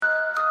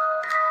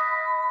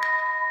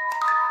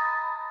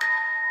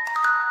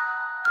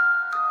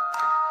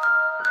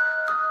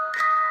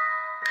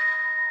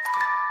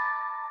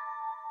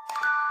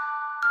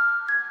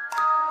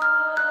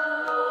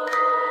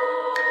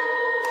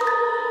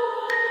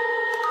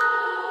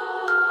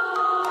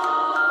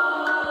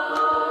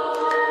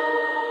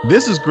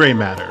This is Gray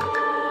Matter,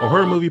 a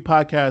horror movie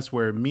podcast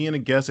where me and a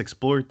guest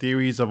explore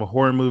theories of a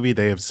horror movie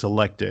they have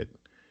selected.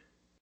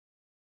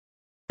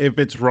 If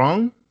it's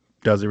wrong,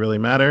 does it really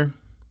matter?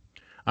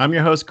 I'm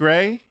your host,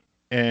 Gray,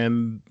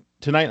 and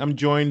tonight I'm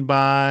joined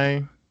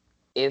by.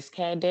 It's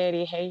Cat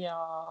Daddy. Hey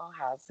y'all,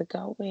 how's it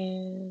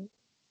going?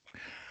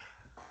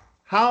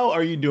 How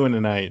are you doing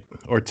tonight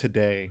or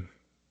today?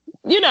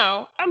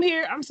 I'm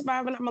here. I'm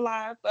surviving. I'm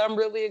alive. But I'm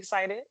really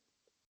excited.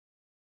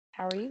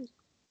 How are you?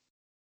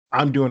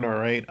 I'm doing all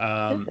right.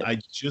 Good. I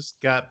just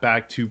got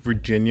back to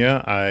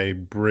Virginia. I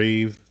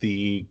braved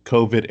the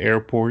COVID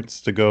airports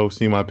to go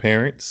see my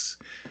parents.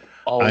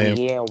 Oh I am.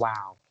 yeah,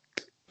 wow.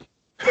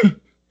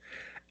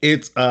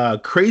 It's a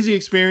crazy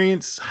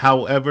experience.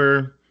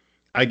 However,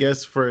 I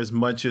guess for as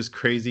much as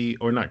crazy,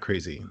 or not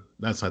crazy,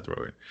 that's not the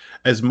word.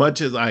 As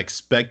much as I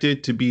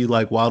expected to be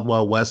like Wild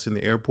Wild West in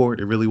the airport,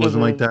 it really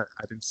wasn't like Mm-hmm. that.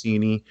 I didn't see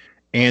any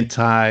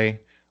anti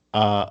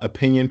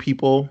opinion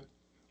people.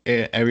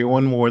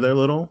 Everyone wore their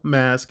little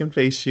mask and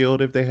face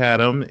shield if they had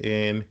them,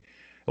 and it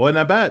wasn't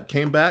that bad.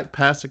 Came back,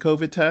 passed the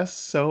COVID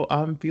test, so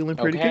I'm feeling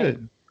pretty Okay.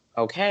 good.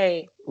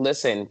 Okay.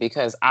 Listen,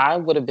 because I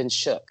would have been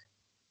shook.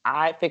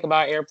 I think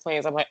about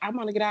airplanes. I'm like, I'm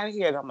gonna get out of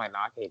here. And I'm like, no,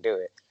 I can't do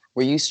it.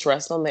 Were you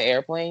stressed on the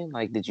airplane?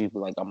 Like, did you be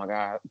like, oh my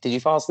god? Did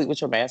you fall asleep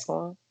with your mask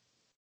on?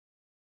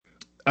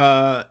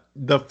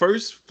 The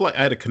first flight,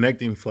 I had a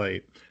connecting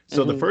flight.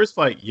 So the Mm-hmm. first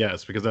flight,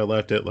 yes, because I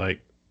left at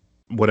like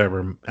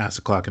whatever, ass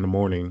o'clock in the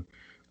morning.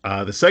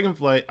 The second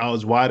flight, I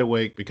was wide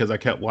awake because I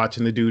kept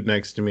watching the dude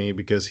next to me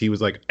because he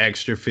was like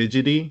extra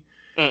fidgety.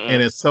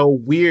 And Mm-mm. it's so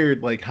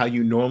weird, like how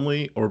you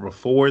normally or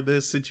before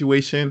this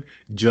situation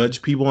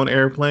judge people on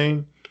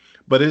airplane,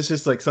 but it's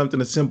just like something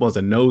as simple as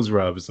a nose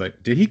rub. It's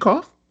like, did he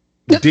cough?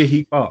 Did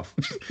he cough?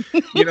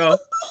 you know,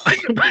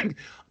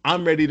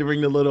 I'm ready to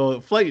ring the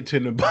little flight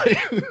attendant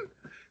button.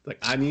 Like,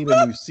 I need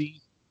a new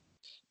seat.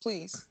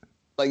 Please.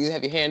 Like you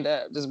have your hand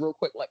up, just real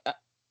quick, like.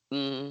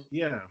 Mm.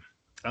 Yeah.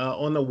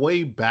 On the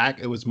way back,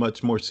 it was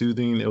much more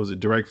soothing. It was a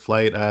direct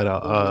flight. I had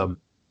Mm-hmm.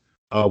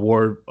 a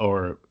ward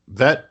or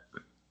vet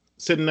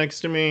sitting next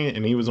to me,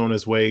 and he was on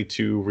his way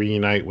to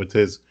reunite with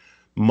his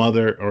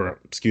mother, or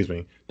excuse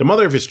me, the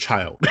mother of his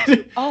child.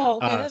 Oh,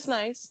 okay, uh, that's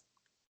nice.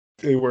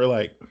 they were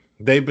like,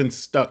 they've been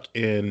stuck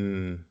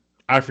in,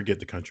 I forget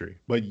the country,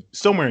 but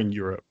somewhere in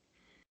Europe.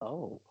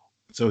 Oh.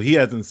 So he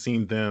hasn't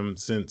seen them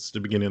since the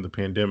beginning of the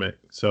pandemic.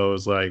 So it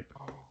was like,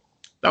 Oh.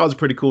 that was a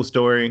pretty cool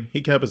story.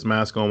 He kept his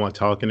mask on while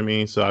talking to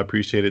me, so I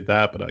appreciated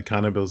that. But I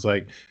kind of was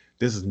like,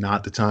 this is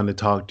not the time to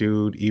talk,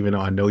 dude. Even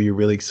though I know you're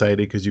really excited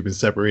because you've been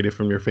separated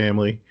from your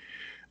family.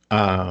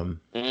 Um,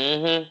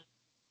 Mm-hmm.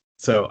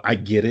 so I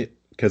get it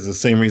because the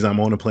same reason I'm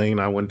on a plane,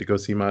 I wanted to go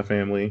see my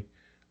family.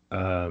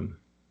 Um,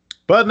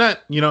 but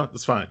not,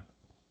 it's fine.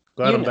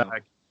 Glad You I'm know.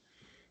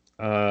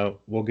 back.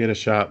 We'll get a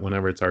shot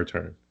whenever it's our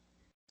turn.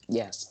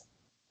 Yes.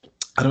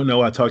 I don't know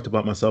why I talked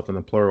about myself in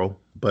the plural,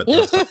 but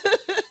that's fine.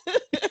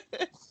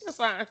 That's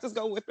fine. Just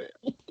go with it.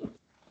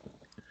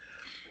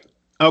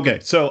 Okay,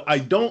 so I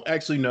don't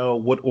actually know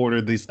what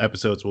order these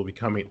episodes will be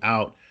coming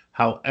out.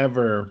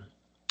 However,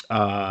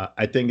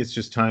 I think it's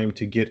just time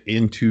to get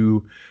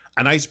into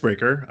an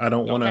icebreaker. I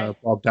don't want to Okay.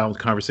 bog down with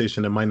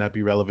conversation that might not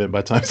be relevant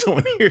by the time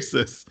someone hears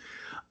this.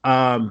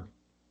 Um,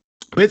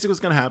 Basically, what's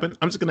going to happen,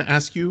 I'm just going to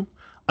ask you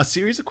a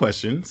series of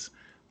questions.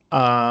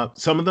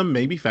 Some of them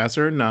may be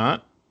faster or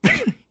not.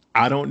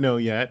 I don't know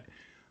yet.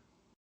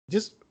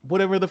 Just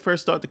whatever the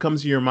first thought that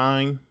comes to your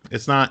mind.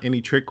 It's not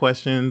any trick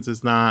questions.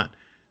 It's not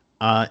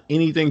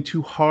anything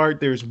too hard.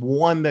 There's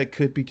one that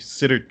could be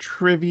considered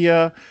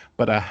trivia,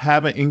 but I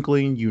have an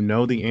inkling you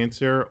know the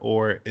answer,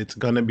 or it's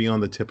going to be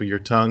on the tip of your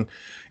tongue,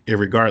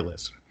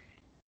 irregardless.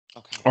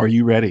 Okay. Are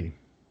you ready?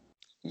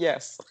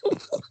 Yes.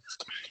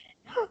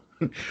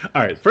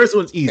 All right. First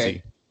one's Okay.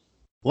 easy.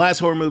 Last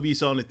horror movie you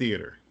saw in the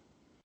theater.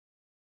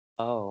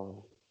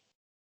 Oh.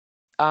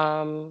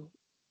 Um,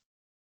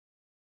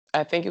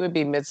 I think it would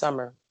be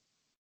Midsummer.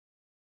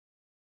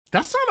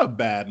 That's not a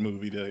bad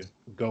movie to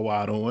go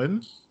out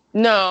on.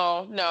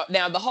 No, no.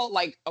 Now the whole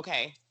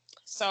okay.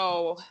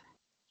 So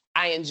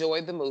I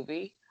enjoyed the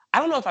movie. I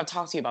don't know if I've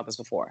talked to you about this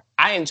before.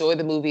 I enjoyed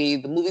the movie.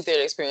 The movie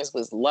theater experience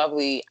was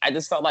lovely. I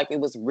just felt like it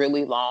was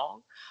really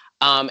long.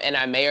 And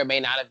I may or may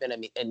not have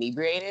been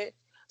inebriated.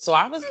 So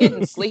I was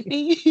getting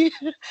sleepy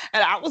and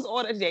I was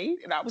on a date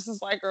and I was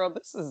just like, girl,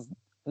 this is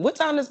what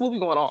time this movie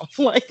going on?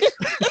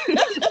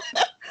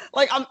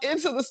 Like I'm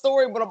into the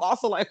story, but I'm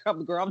also like,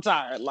 girl, I'm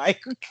tired.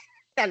 Like,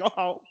 I go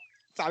home.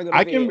 Time to go to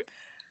I can bed.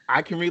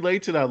 I can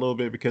relate to that a little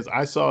bit because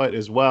I saw it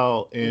as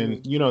well,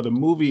 and Mm-hmm. the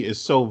movie is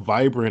so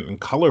vibrant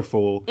and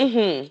colorful,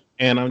 Mm-hmm.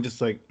 and I'm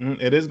just like,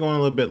 it is going a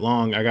little bit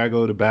long. I gotta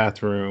go to the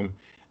bathroom,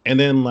 and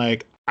then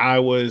like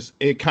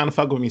it kind of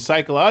fucked with me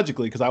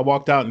psychologically because I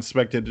walked out and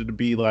expected it to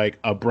be like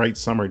a bright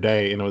summer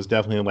day, and it was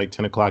definitely like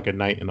 10 o'clock at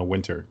night in the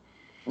winter.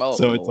 Oh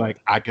So it's Lord.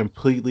 like I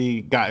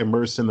completely got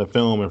immersed in the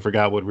film and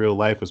forgot what real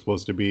life was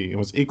supposed to be. It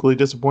was equally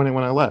disappointing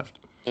when I left.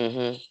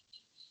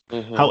 Mm-hmm.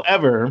 Mm-hmm.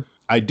 However,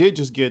 I did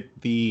just get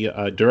the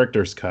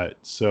director's cut,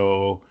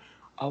 so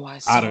Oh, I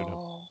I don't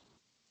know.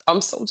 saw.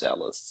 I'm so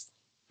jealous.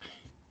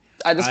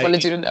 I just I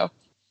wanted you to know.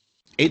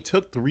 It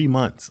took 3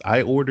 months.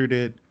 I ordered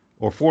it,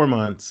 or 4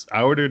 months.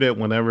 I ordered it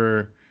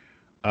whenever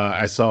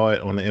I saw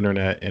it on the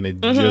internet, and it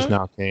just Mm-hmm.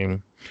 now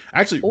came.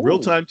 Actually, real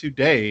Ooh, time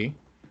today.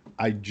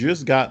 I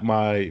just got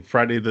my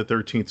Friday the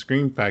 13th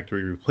Scream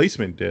Factory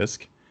replacement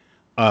disc,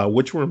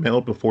 which were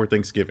mailed before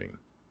Thanksgiving,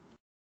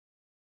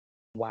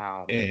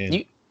 wow. and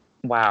You,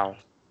 wow.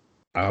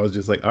 I was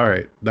just like, "All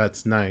right,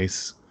 that's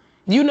nice."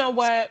 You know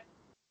what?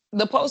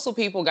 The postal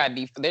people got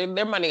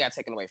their money got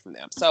taken away from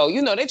them. So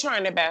they're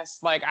trying their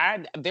best. Like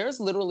there's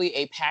literally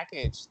a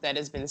package that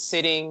has been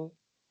sitting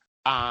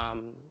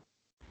um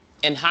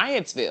in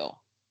Hyattsville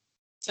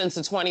since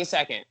the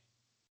 22nd,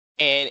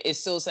 and it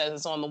still says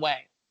it's on the way.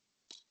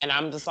 And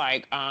I'm just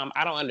like,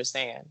 I don't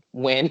understand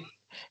when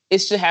it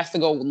should have to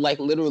go like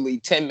literally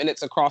 10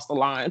 minutes across the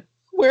line.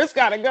 Where it's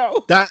gotta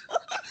go. That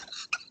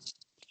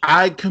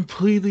I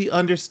completely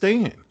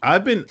understand.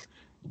 I've been,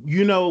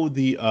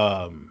 the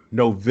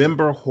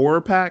November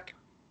horror pack.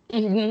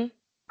 Hmm.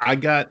 I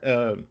got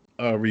a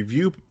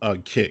review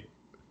kit.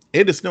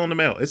 It is still in the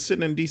mail. It's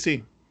sitting in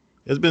DC.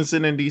 It's been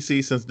sitting in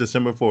DC since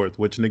December 4th,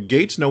 which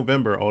negates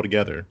November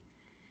altogether.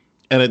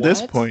 And at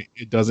this What? point,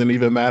 it doesn't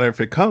even matter if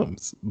it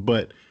comes,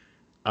 but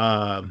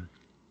um,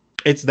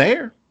 it's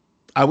there.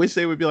 I wish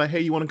they would be like, "Hey,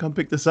 you want to come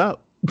pick this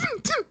up?"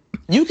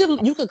 You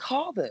could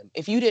call them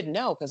if you didn't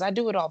know, because I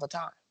do it all the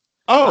time.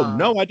 Oh Um,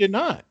 no, I did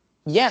not.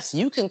 yes,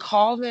 you can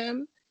call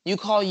them. You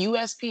call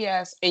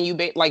USPS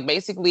and like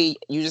basically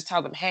you just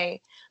tell them,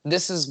 "Hey,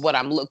 this is what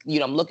I'm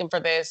looking for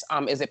this.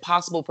 Is it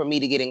possible for me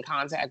to get in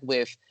contact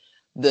with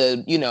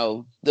the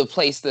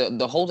place,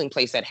 the holding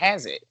place that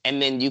has it?"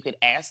 And then you could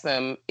ask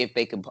them if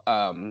they can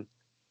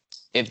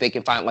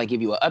find, like,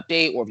 give you an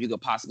update, or if you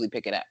could possibly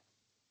pick it up.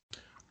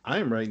 I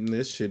am writing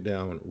this shit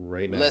down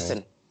right now.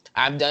 Listen,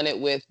 I've done it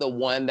with the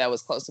one that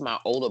was close to my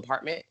old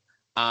apartment.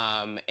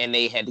 And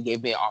they had to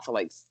give me an offer,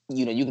 like,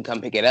 you can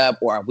come pick it up,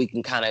 or we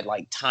can kind of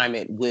like time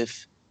it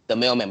with the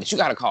mailman, but you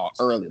got to call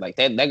early. Like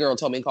that girl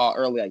told me to call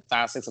early, like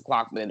 5, 6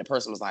 o'clock. But then the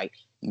person was like,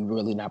 "You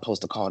really not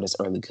supposed to call this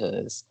early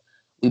because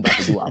we about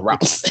to do our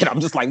routes." And I'm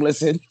just like,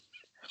 listen,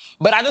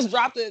 but I just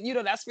dropped it.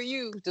 That's for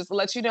you. Just to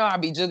let you know, I'll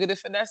be jigging and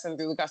finessing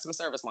through the customer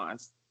service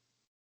lines.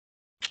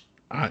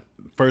 I,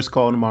 First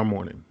call tomorrow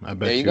morning. I There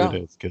bet you you it go.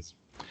 is because,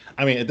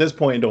 I mean, at this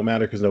point, it don't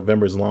matter because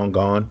November is long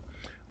gone.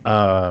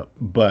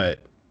 But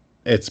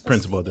it's But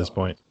principle at this still,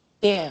 point.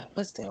 yeah,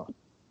 but still.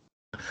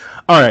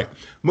 All right,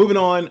 moving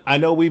on. I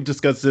know we've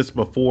discussed this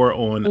before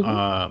on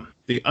Hmm.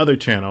 the other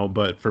channel,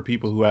 but for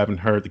people who haven't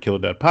heard the Kill or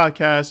Death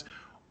podcast,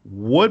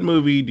 what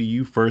movie do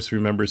you first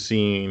remember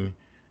seeing,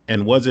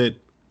 and was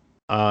it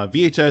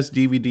VHS,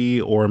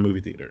 DVD, or a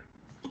movie theater?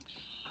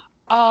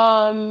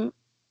 Um,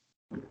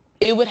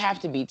 it would have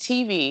to be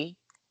TV,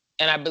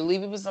 and I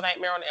believe it was The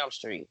Nightmare on Elm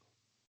Street.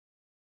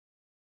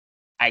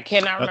 I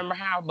cannot Uh, remember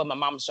how, but my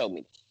mom showed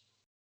me.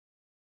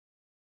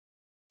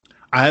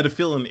 I had a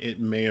feeling it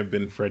may have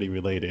been Freddy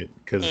related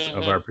because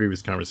of our Hmm.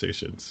 previous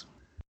conversations.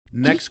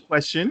 Next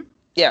question.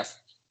 Yes.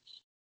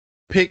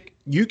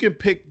 You can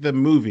pick the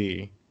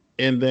movie,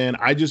 and then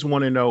I just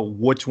want to know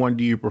which one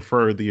do you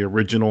prefer, the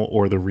original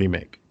or the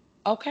remake?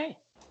 Okay.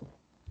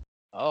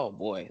 Oh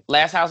boy.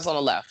 Last House on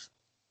the Left.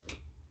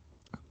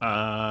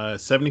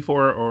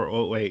 74 or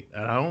oh wait,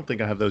 I don't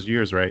think I have those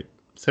years right.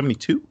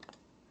 72?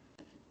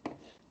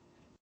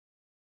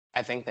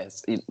 I think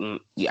that's. I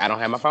don't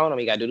have my phone on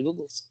me. You gotta do the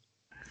Googles.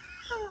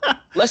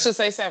 Let's just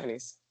say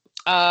 70s.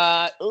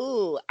 I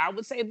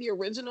would say the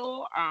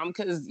original.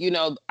 Because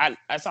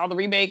I saw the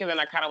remake and then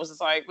I kind of was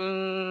just like,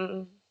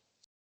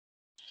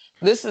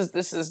 this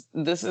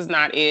is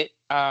not it.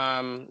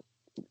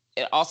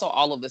 Also,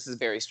 all of this is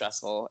very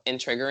stressful and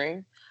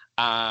triggering.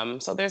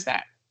 So there's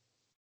that.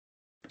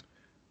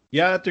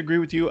 Yeah, I have to agree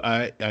with you.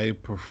 I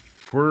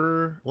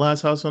prefer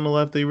Last House on the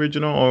Left, the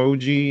original or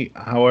OG.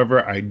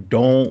 However, I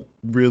don't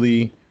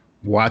really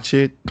watch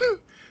it.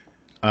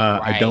 I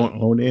Right.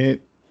 don't own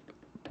it,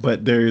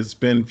 but there's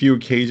been few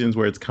occasions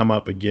where it's come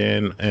up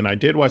again, and I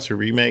did watch the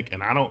remake,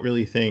 and I don't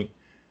really think.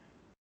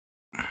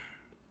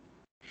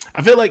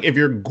 I feel like if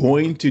you're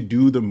going to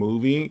do the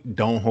movie,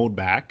 don't hold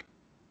back.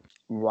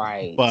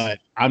 Right. But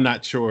I'm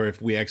not sure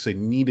if we actually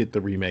needed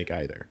the remake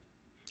either.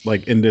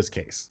 Like in this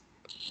case.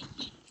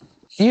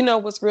 You know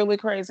what's really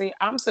crazy?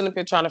 I'm sitting up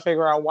here trying to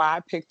figure out why I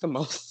picked the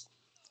most.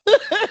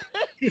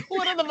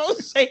 One of the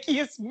most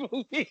shakiest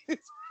movies.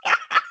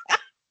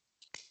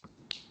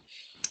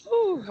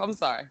 Ooh, I'm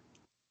sorry.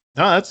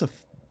 No, that's the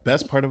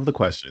best part of the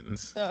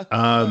questions.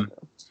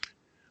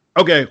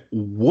 Okay,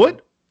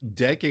 what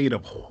decade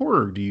of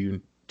horror do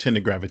you tend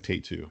to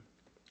gravitate to?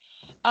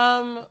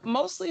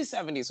 Mostly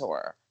 70s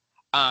horror.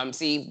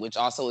 See, which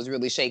also is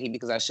really shaky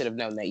because I should have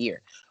known that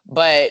year.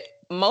 But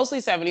mostly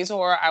 70s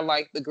horror. I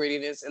like the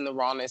grittiness and the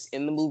rawness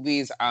in the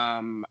movies.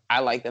 I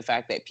like the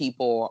fact that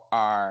people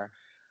are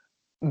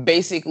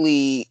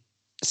basically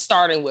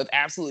starting with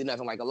absolutely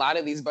nothing. Like a lot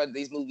of these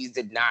movies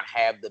did not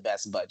have the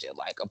best budget.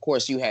 Like, of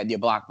course, you had your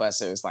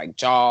blockbusters like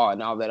Jaw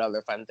and all that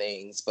other fun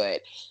things,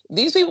 but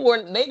these people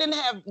they didn't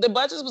have, the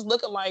budgets was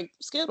looking like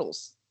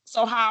Skittles.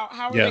 So how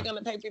are they Yeah. going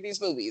to pay for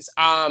these movies?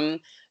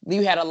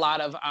 You had a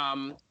lot of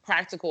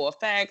practical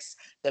effects,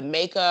 the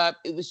makeup.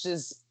 It was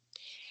just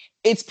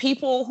it's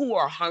people who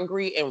are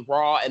hungry and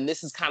raw, and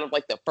this is kind of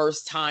like the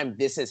first time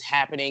this is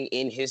happening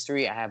in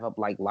history. I have up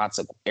like lots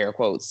of air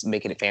quotes,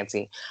 making it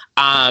fancy.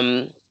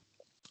 Um,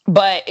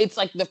 but it's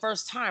like the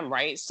first time,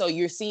 right? So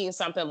you're seeing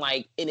something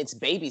like in its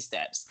baby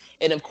steps.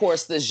 And of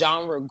course, the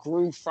genre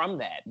grew from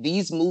that.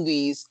 These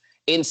movies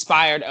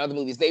inspired other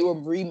movies. They were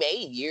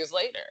remade years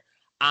later.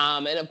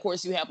 And of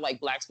course, you have like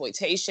black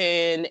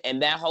exploitation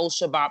and that whole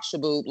shabab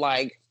shaboop.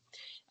 Like,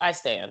 I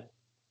stand.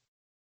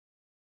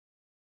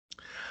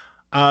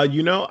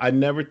 I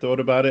never thought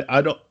about it.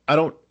 I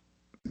don't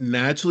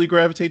naturally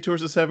gravitate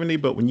towards the 70,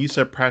 but when you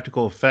said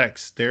practical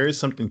effects, there is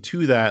something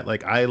to that.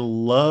 Like I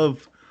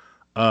love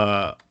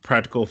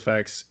practical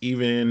effects,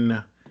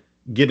 even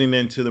getting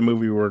into the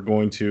movie we're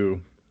going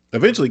to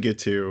eventually get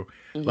to,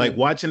 like Mm-hmm.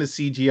 watching the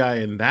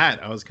CGI in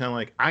that, I was kind of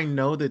like, I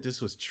know that this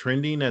was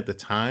trending at the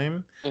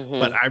time,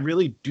 but Mm-hmm. I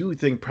really do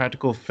think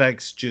practical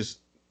effects just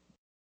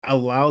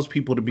allows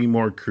people to be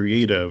more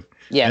creative.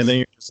 And then Yes.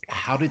 you're just like,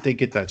 how did they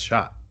get that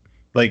shot?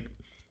 Like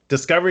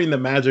discovering the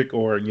magic,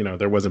 or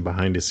there wasn't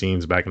behind the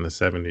scenes back in the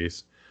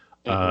 70s.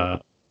 Mm-hmm. Uh,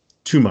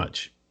 too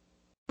much,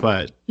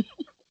 but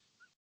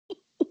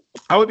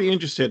I would be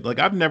interested. Like,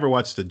 I've never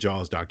watched the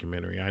Jaws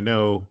documentary. I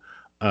know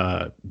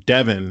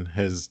Devin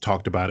has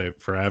talked about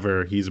it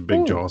forever. He's a big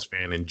Mm. Jaws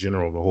fan in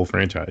general, the whole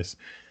franchise.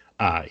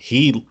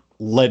 He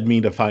led me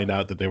to find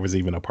out that there was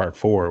even a part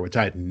four, which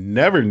I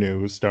never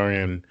knew,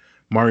 starring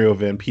Mario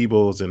Van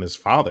Peebles and his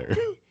father.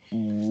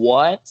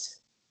 What?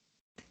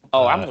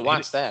 Oh, I'm gonna And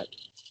watch that.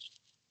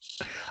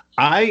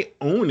 I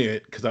own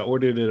it because I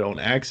ordered it on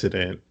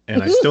accident,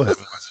 and I still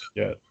haven't watched it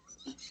yet.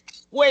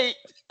 Wait,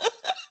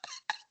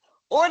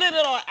 ordered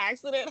it on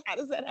accident? How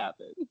does that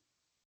happen?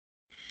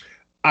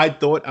 I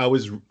thought I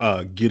was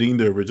getting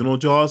the original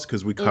Jaws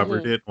because we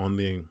covered Mm-hmm. it on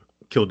the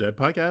Kill Dead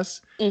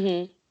podcast.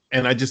 Mm-hmm.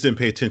 And I just didn't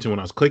pay attention when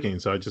I was clicking.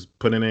 So I just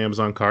put in an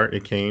Amazon cart,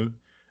 it came,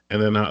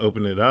 and then I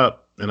opened it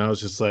up and I was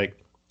just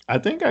like, I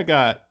think I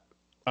got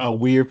a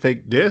weird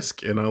fake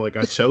disc. And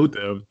I showed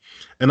them.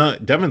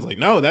 And Devin's like,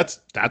 no,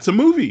 that's a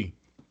movie.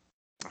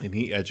 And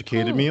he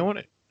educated me Oh. on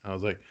it. I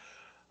was like,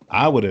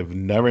 I would have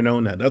never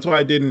known that. That's why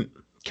I didn't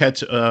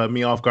catch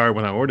me off guard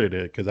when I ordered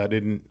it, because I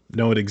didn't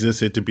know it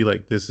existed to be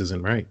like, this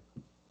isn't right.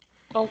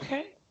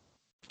 Okay.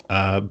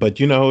 But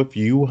if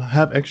you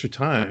have extra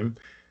time,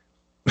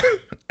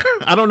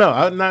 I don't know.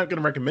 I'm not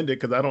gonna recommend it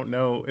because I don't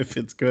know if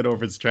it's good or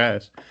if it's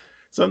trash.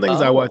 Some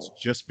things I watch Oh.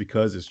 just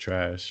because it's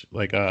trash.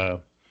 Like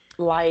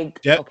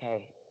Like, Jet,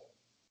 okay.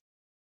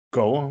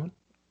 go on.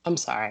 I'm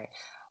sorry.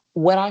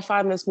 Would I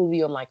find this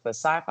movie on like the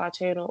Sci-Fi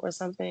Channel or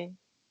something?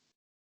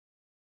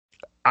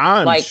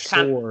 I'm Like,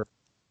 kind. sure.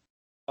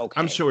 I'm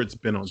Okay. sure it's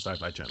been on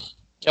Sci-Fi Channel.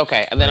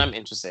 Okay, and then Like I'm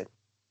interested.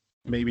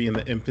 maybe in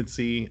the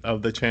infancy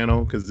of the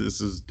channel, because this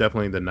is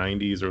definitely the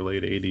 '90s or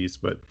late '80s.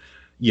 But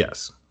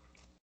yes,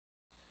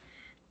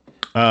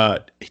 uh,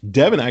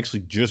 Devin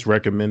actually just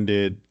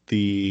recommended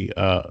the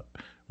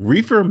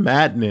Reefer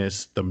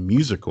Madness the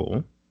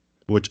musical,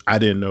 which I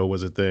didn't know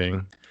was a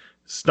thing,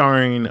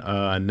 starring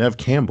Nev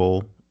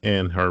Campbell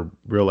and her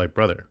real life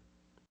brother.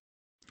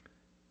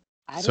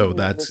 I So didn't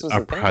know this that's was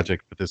our a thing.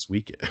 project for this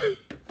weekend.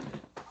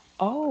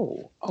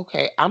 Oh,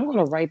 okay. I'm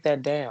gonna write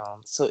that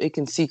down so it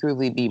can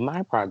secretly be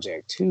my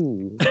project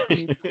too.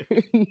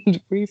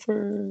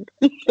 Reefer.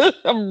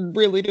 I'm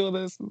really doing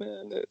this,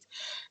 man.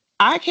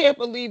 I can't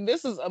believe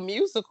this is a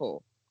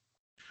musical.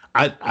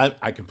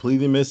 I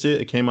completely missed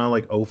it. It came out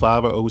like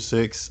 '05 or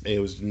 '06. It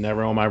was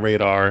never on my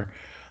radar.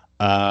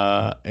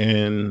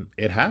 And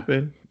it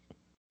happened,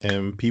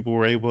 and people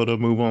were able to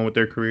move on with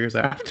their careers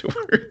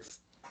afterwards.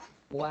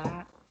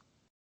 Why?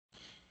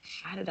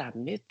 How did I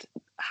miss?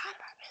 How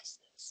did I miss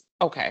this?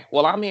 Okay.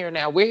 Well, I'm here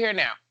now. We're here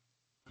now.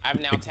 I've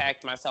now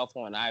tagged myself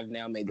on. I've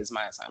now made this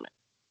my assignment.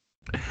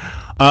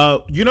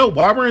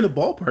 While we're in the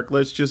ballpark,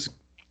 let's just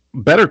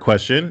better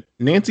question: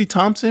 Nancy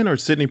Thompson or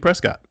Sydney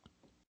Prescott?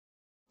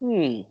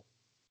 Hmm.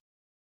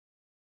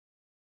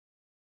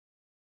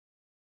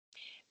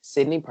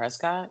 Sydney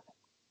Prescott.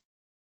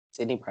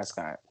 Sydney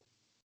Prescott.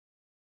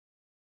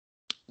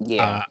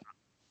 Yeah. Uh,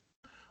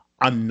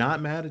 I'm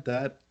not mad at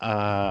that.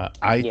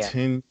 I Yeah.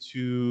 tend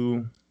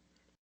to,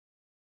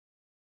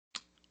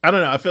 I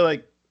don't know. I feel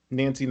like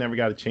Nancy never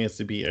got a chance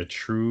to be a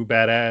true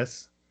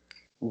badass.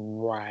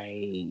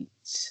 Right.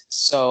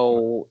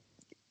 So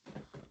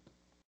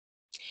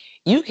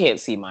you can't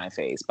see my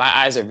face. My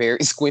eyes are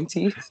very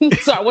squinty.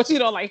 So I want you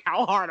to know like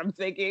how hard I'm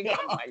thinking.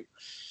 I'm like,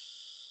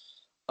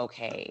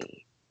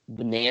 okay,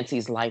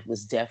 Nancy's life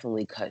was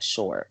definitely cut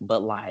short,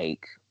 but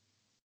like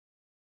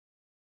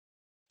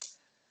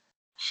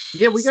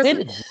Yeah, we got to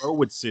Sid, grow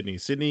with Sydney.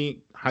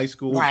 Sydney, high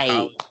school, right,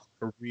 college,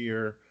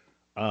 career,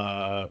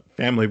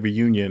 family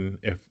reunion.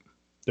 If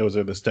those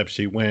are the steps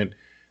she went,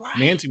 right.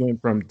 Nancy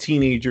went from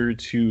teenager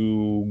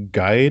to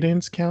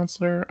guidance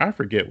counselor. I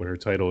forget what her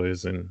title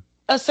is in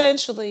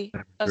Essentially,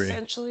 degree.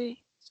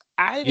 essentially.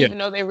 I didn't Yeah. even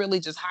know they really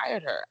just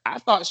hired her. I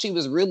thought she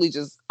was really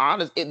just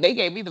honest. They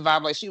gave me the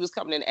vibe like she was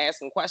coming in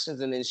asking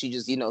questions, and then she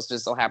just,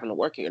 just so happened to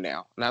work here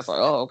now. And I was like,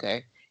 oh,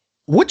 okay.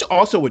 Which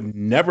also would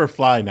never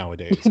fly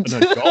nowadays. An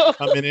adult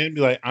coming in and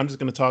be like, I'm just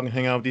gonna talk and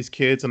hang out with these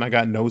kids and I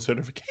got no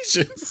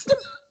certifications.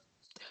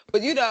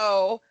 But the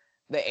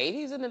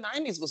 80s and the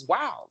 90s was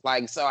wild.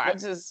 Like, so I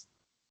just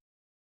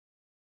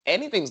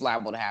anything's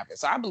liable to happen.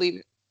 So I believe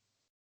it.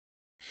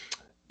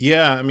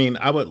 Yeah, I mean,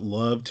 I would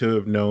love to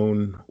have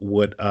known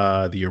what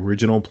the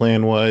original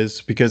plan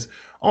was because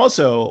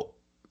also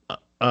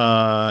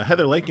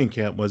Heather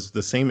Langenkamp was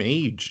the same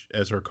age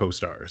as her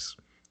co-stars.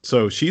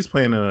 So she's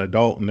playing an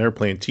adult and they're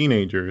playing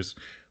teenagers,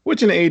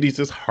 which in the 80s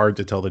is hard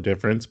to tell the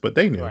difference, but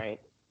they knew.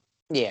 Right.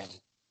 Yeah.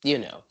 You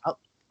know.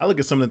 I look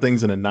at some of the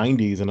things in the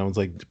 90s and I was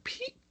like,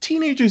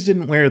 teenagers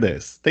didn't wear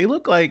this. They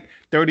look like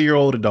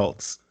 30-year-old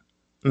adults.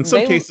 In some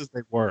They cases,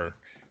 they were.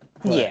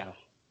 But yeah.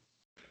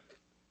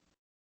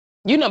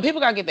 People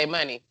gotta get their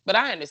money, but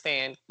I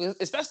understand,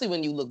 especially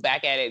when you look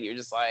back at it, you're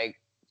just like,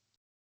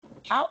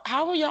 how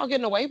are y'all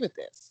getting away with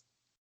this?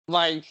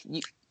 Like,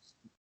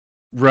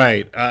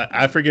 right.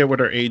 I forget what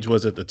her age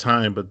was at the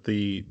time, but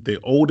the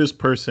oldest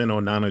person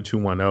on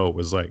 90210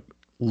 was like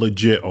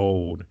legit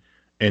old,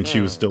 and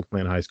she was still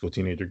playing high school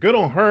teenager. Good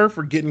on her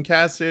for getting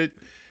casted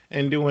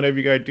and doing whatever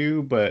you gotta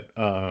do, but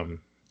I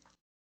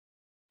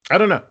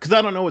don't know, because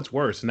I don't know what's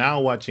worse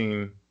now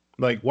watching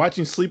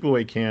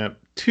Sleepaway Camp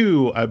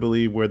 2, I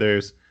believe, where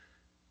there's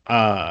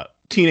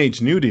teenage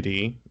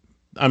nudity.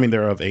 I mean,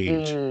 they're of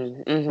age,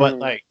 but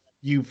like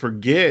you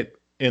forget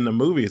in the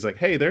movie, it's like,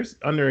 hey, there's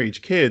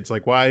underage kids.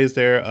 Like, why is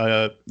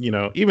there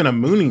even a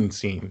mooning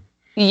scene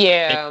in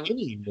yeah,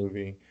 any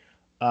movie?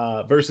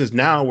 Versus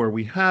now where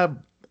we have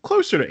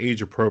closer to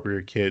age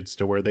appropriate kids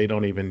to where they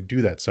don't even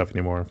do that stuff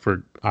anymore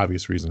for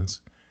obvious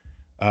reasons.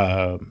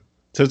 So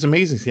it's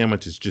amazing to see how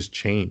much it's just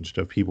changed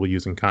of people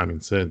using common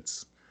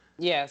sense.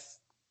 yes.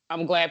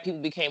 I'm glad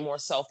people became more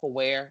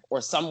self-aware, or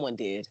someone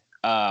did.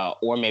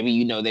 Or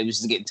maybe, they was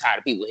just getting tired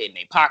of people hitting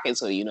their pockets,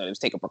 so they was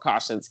taking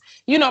precautions.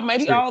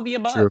 Maybe True. all of the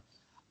above.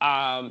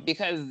 True.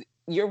 Because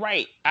you're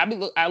right.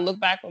 I look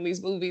back on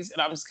these movies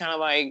and I'm just kind of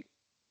like,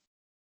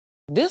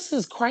 this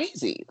is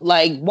crazy.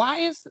 Like,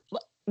 why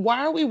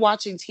are we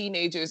watching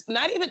teenagers?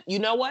 Not even, you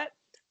know what?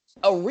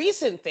 A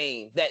recent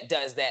thing that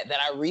does that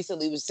I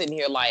recently was sitting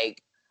here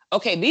like,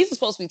 okay, these are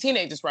supposed to be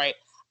teenagers, right?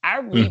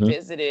 I Mm-hmm.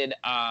 revisited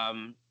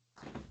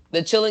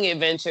The Chilling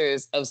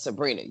Adventures of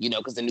Sabrina,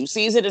 because the new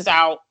season is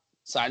out.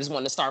 So I just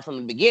wanted to start from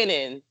the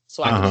beginning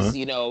so I could Uh-huh.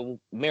 just,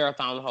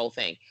 marathon the whole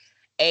thing.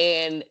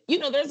 And,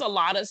 there's a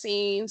lot of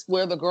scenes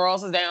where the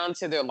girls are down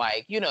to their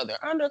like,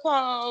 their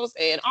underclothes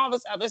and all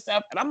this other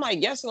stuff. And I'm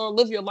like, yes, girl,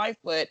 live your life,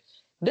 but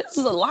this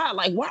is a lot.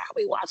 Like, why are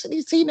we watching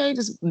these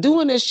teenagers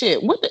doing this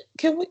shit?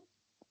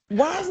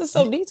 Why is it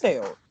so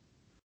detailed?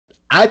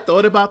 I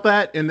thought about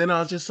that, and then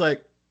I was just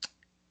like,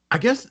 I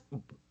guess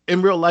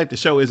in real life the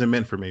show isn't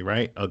meant for me,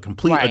 right? A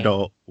complete Right.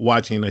 adult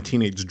watching a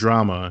teenage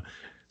drama.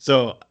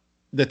 So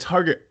the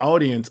target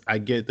audience, I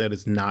get that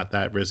it's not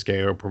that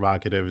risque or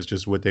provocative. It's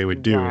just what they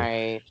would do.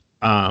 Right.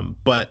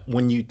 But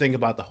when you think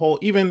about the whole,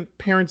 even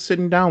parents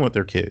sitting down with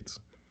their kids,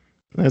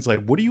 it's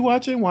like, what are you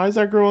watching? Why is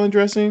that girl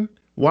undressing?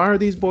 Why are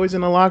these boys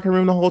in the locker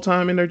room the whole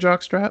time in their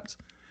jock straps?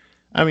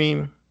 I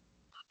mean,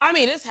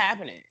 It's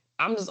happening.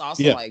 I'm just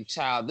also yeah. like,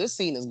 child, this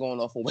scene is going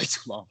on for way too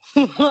long.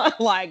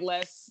 Like,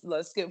 let's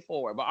skip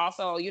forward. But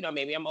also,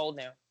 maybe I'm old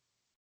now.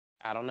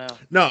 I don't know.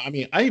 No, I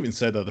mean, I even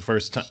said that the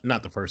first time,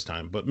 not the first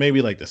time, but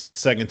maybe like the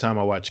second time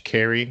I watched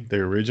Carrie, the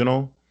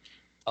original.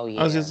 Oh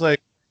I was yeah. just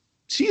like,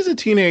 she's a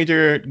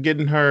teenager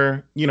getting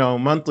her,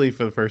 monthly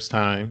for the first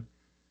time,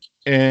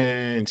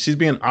 and she's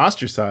being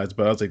ostracized.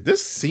 But I was like,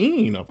 this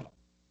scene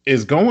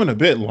is going a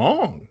bit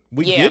long.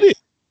 We Yeah. get it.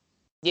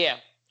 Yeah.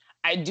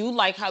 I do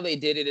like how they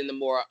did it in the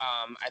more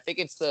I think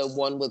it's the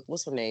one with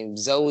what's her name?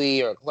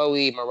 Zoe or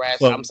Chloe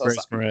Moretz. I'm Chloe so sorry.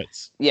 Grace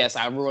Moretz. Yes,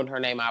 I ruined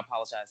her name. I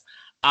apologize.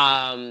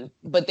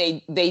 But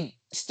they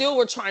still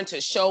were trying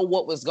to show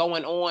what was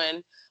going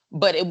on,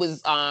 but it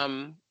was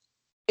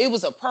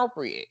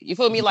appropriate. You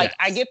feel me? Like,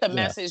 I Yes. get the Yeah.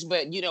 message,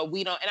 but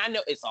we don't, and I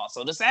know it's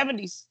also the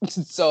 70s.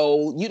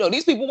 So,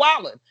 these people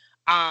wilding.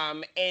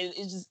 And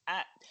it's just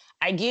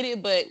I get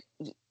it, but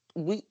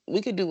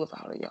we could do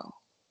without it, y'all.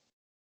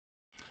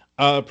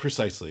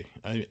 Precisely.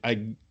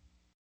 I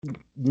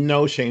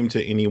no shame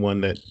to anyone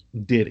that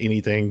did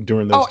anything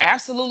during Oh, those.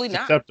 absolutely It's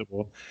not.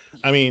 acceptable.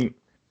 I mean,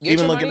 Get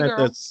even your looking money, at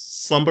the girl.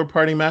 Slumber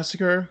Party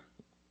Massacre,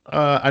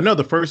 I know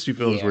the first two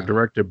films were Yeah.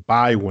 directed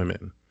by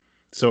women,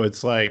 so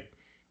it's like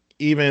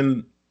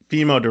even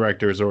female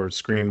directors or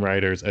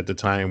screenwriters at the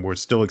time were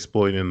still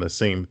exploiting the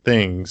same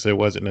things. It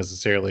wasn't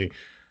necessarily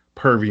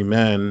pervy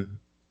men,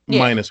 Yeah.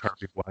 minus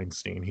Harvey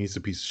Weinstein. He's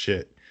a piece of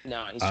shit.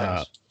 No, he's Uh,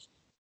 trash.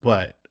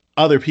 but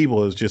other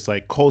people, it was just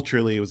like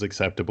culturally it was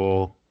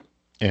acceptable,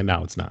 and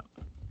now it's not.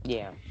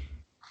 Yeah.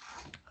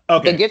 But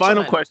Okay, get your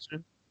final money.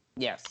 question,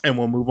 Yes. and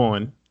we'll move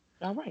on.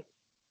 All right.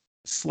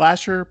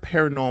 Slasher,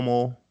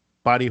 paranormal,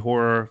 body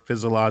horror,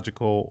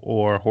 physiological,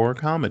 or horror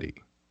comedy?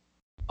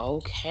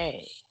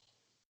 Okay.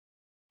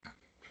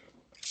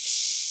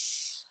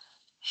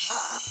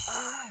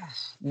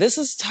 This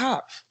is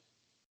tough.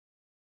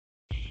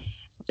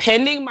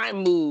 Pending my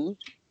mood,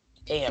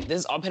 damn, this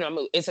is all pending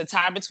my mood. It's a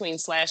tie between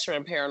slasher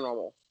and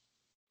paranormal.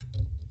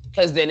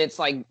 Because then it's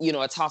like,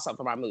 a toss up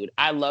for my mood.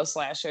 I love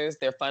slashers,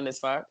 they're fun as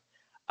fuck.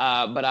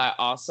 But I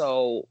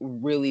also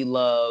really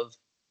love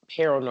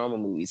paranormal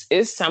movies.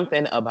 It's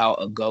something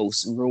about a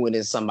ghost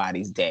ruining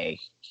somebody's day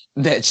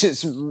that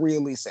just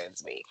really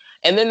sends me.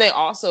 And then they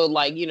also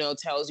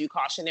tells you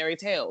cautionary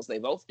tales. They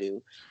both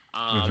do.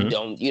 Hmm.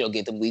 Don't,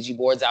 get the Ouija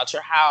boards out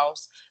your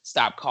house.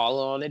 Stop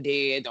calling on the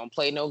dead. Don't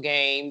play no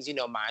games.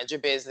 Mind your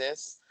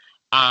business.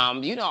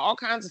 All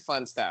kinds of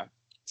fun stuff.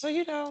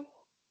 So,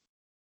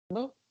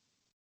 well,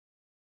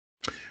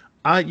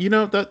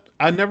 That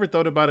I never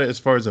thought about it as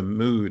far as a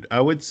mood. I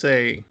would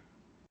say,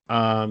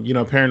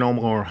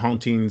 paranormal or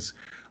hauntings.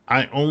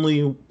 I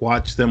only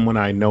watch them when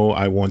I know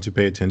I want to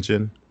pay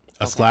attention.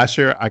 A okay.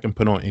 slasher I can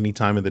put on any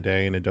time of the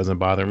day and it doesn't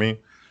bother me.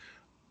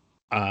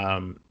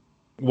 Um,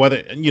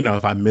 whether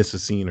if I miss a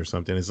scene or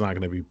something, it's not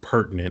going to be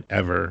pertinent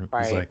ever. It's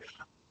Right. like,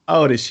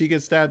 oh, did she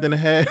get stabbed in the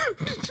head?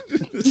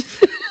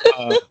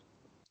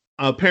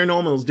 uh,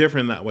 Paranormal is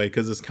different that way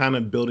because it's kind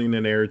of building a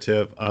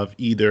narrative of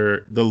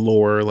either the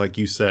lore, like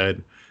you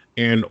said,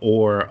 and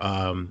or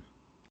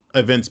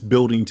events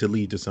building to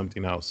lead to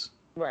something else.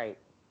 Right.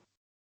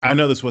 I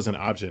know this was an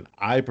option.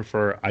 I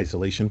prefer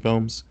isolation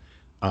films.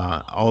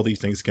 All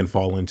these things can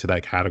fall into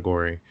that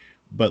category,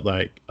 but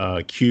like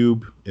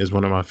Cube is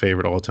one of my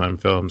favorite all time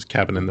films.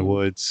 Cabin in the Mm-hmm.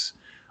 Woods,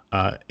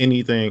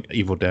 anything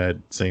Evil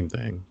Dead, same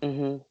thing.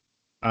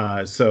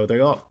 Mm-hmm. So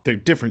they're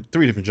different,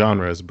 three different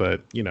genres,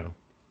 but and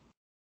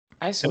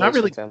I Isolation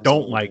really films are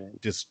don't really like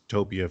good.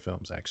 dystopia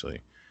films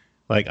actually.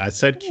 Like I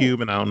said, Yeah.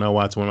 Cube, and I don't know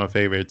why it's one of my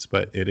favorites,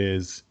 but it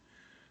is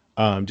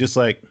just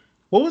like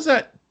what was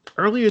that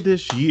earlier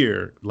this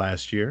year,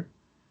 last year?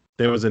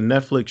 There was a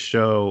Netflix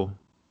show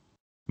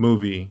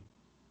movie,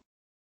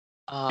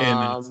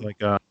 and it's Um,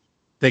 like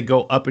they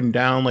go up and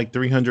down like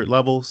 300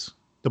 levels.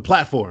 The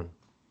Platform.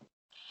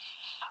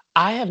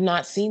 I have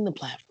not seen the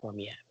platform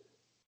yet.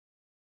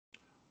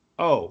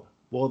 Oh,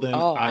 well then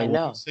Oh, I I won't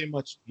know. say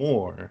much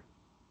more.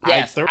 I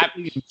Yes, I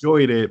thoroughly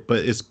enjoyed it, but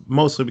it's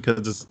mostly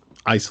because it's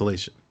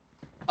isolation.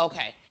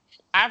 okay.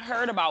 I've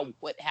heard about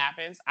what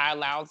happens. I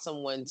allowed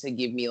someone to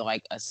give me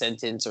like a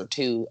sentence or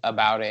two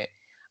about it.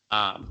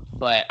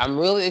 But I'm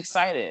really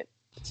excited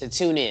to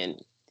tune in.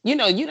 You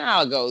know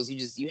how it goes.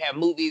 You have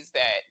movies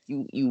that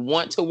you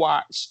want to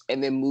watch,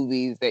 and then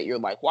movies that you're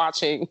like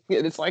watching,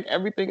 and it's like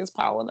everything is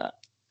piling up.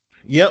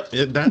 Yep,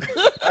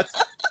 that's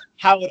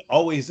how it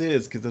always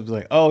is. Because it's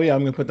like, oh yeah,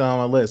 I'm gonna put that on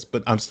my list,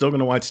 but I'm still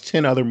gonna watch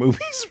 10 other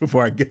movies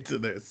before I get to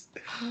this.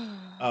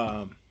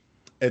 Um,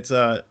 it's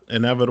a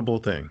inevitable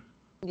thing.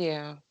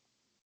 Yeah.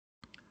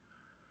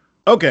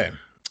 Okay,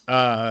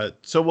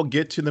 so we'll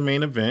get to the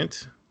main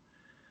event.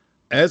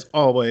 As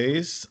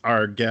always,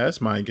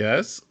 my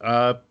guest,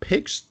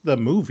 picks the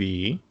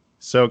movie.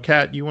 So,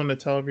 Kat, you want to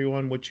tell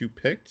everyone what you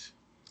picked?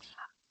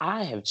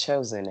 I have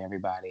chosen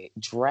everybody.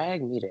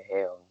 Drag Me to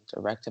Hell,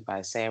 directed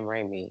by Sam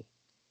Raimi.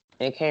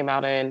 It came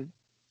out in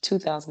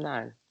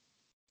 2009.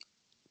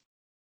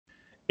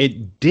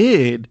 It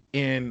did,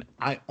 and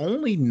I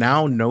only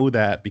now know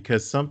that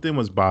because something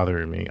was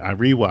bothering me. I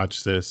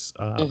rewatched this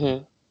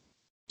Mm-hmm.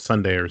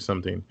 Sunday or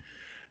something,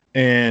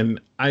 and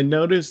I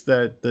noticed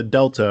that the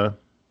Delta,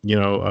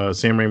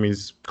 Sam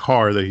Raimi's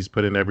car that he's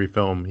put in every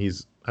film,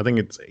 I think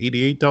it's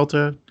 88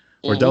 Delta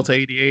or Mm-hmm. Delta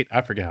 88.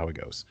 I forget how it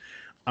goes.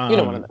 One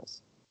of Um,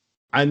 those.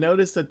 I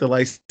noticed that the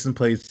license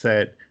plate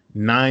said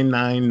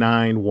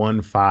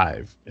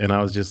 99915, and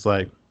I was just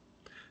like,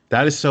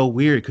 that is so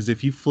weird because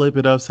if you flip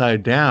it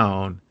upside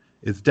down,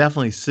 it's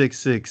definitely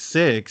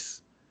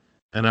 666.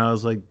 And I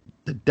was like,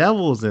 the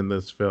devil's in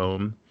this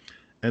film.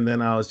 And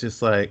then I was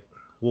just like,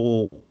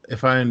 well,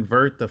 if I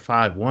invert the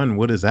 5-1,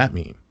 what does that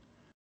mean?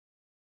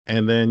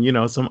 And then,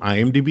 some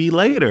IMDb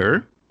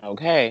later,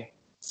 Okay.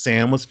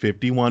 Sam was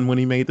 51 when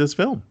he made this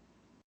film.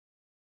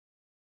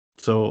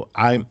 So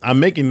I'm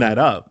making that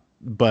up,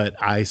 but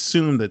I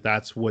assume that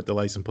that's what the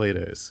license plate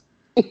is,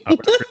 a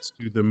reference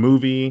to the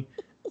movie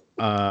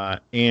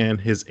and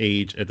his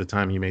age at the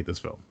time he made this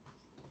film.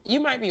 You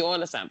might be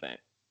on to something.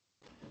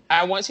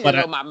 I want you to But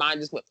know my mind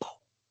just went,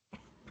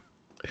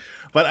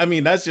 but I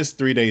mean that's just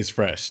 3 days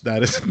fresh.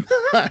 That is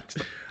not.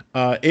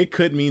 It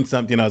could mean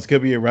something else. It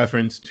could be a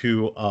reference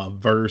to a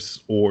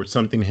verse or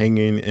something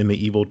hanging in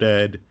the Evil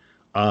Dead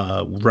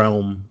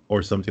realm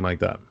or something like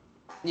that.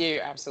 yeah,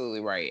 you're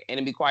absolutely right. And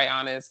to be quite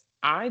honest,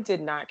 I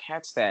did not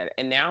catch that.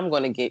 And now I'm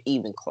going to get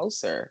even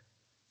closer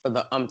for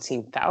the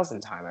umpteenth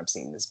thousand time I've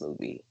seen this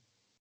movie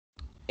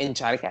and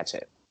try to catch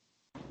it.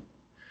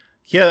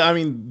 Yeah, I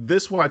mean,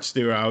 this watch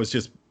through, I was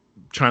just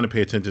trying to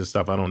pay attention to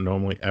stuff I don't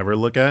normally ever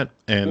look at,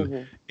 and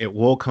Mm-hmm. it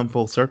will come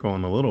full circle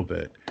in a little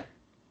bit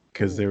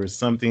because Mm. there was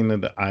something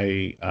that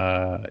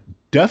I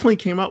definitely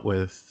came up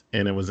with,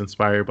 and it was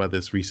inspired by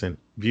this recent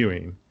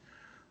viewing.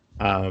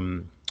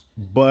 Um,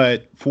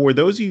 but for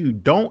those of you who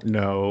don't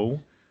know,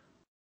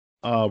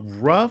 a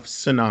rough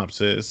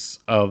synopsis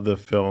of the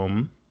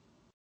film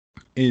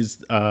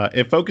is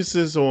it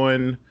focuses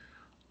on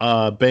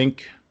a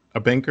bank. A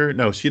banker?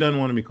 No, she doesn't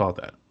want to be called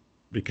that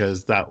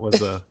because that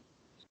was a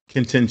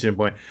contingent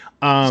point.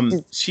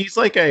 She's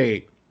like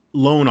a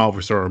loan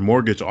officer or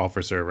mortgage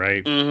officer,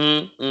 right?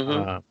 Mm-hmm.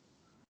 Mm-hmm. Uh,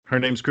 her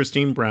name's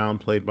Christine Brown,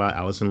 played by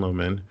Allison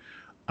Lohman.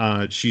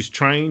 She's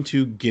trying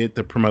to get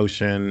the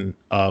promotion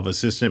of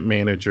assistant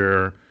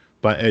manager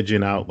by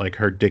edging out like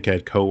her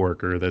dickhead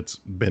coworker that's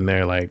been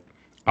there like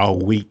a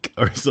week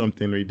or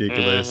something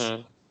ridiculous.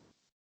 Mm-hmm.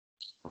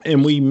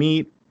 And we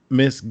meet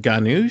Miss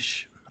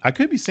Ganush. I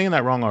could be saying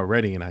that wrong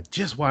already, and I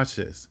just watched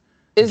this.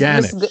 Is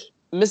Ganesh.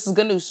 Mrs.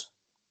 Ganoush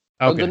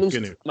or Okay, Ganoush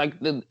Ganush. like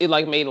it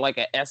like made like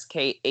a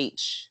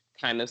SKH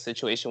kind of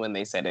situation when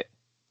they said it,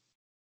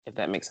 if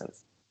that makes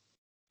sense.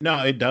 No,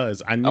 it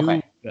does. I knew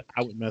Okay. that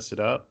I would mess it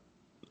up.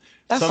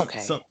 That's okay.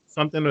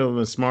 Something that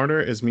was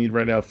smarter is me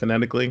write it out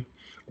phonetically.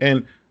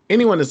 And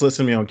anyone that's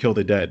listening to me on Kill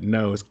the Dead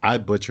knows I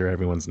butcher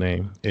everyone's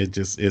name. It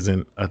just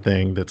isn't a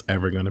thing that's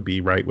ever going to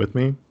be right with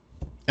me.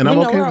 And You I'm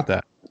know, okay with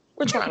that.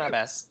 we're trying our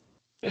best.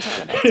 We're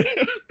trying our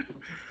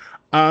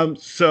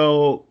best.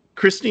 So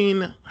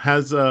Christine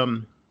has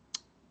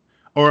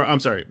or I'm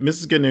sorry,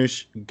 Mrs.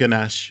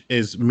 Ganesh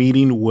is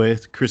meeting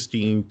with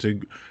Christine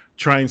to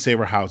try and save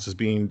her house as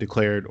being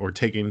declared or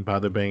taken by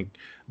the bank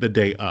the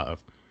day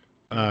of.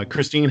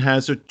 Christine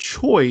has a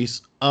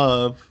choice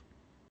of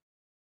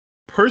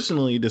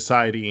personally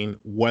deciding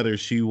whether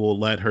she will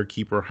let her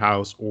keep her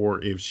house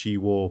or if she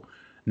will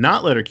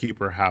not let her keep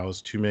her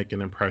house to make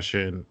an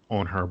impression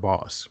on her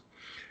boss.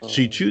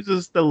 She Mm.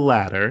 chooses the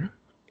latter,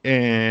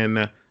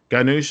 and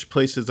Ganush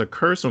places a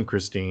curse on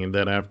Christine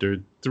that after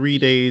 3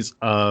 days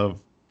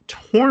of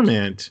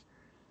torment,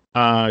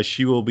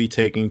 she will be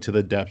taken to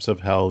the depths of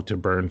hell to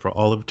burn for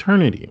all of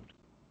eternity.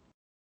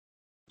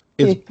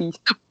 It's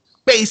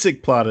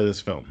basic plot of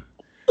this film.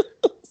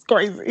 It's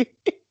crazy.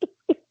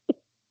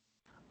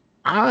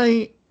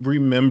 I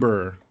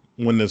remember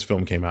when this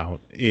film came out.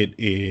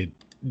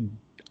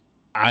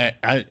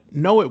 I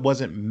know it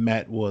wasn't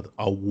met with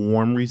a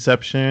warm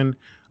reception.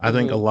 I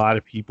think a Mm-hmm. lot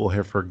of people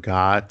have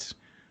forgot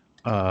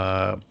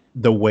uh,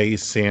 the way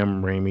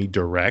Sam Raimi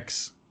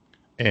directs,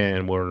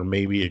 and were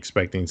maybe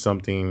expecting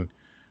something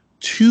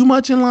too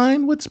much in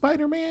line with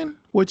Spider-Man,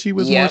 which he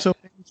was more Yep. so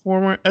famous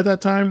for at that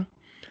time,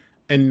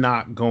 and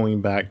not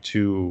going back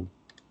to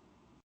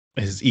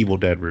his Evil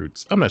Dead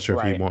roots. I'm not sure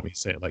if he'd Right. want me to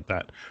say it like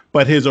that,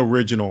 but his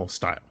original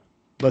style.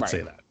 Let's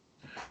Right. say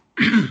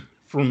that.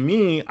 For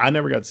me, I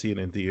never got to see it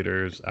in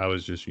theaters. I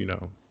was just,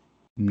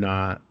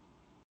 not.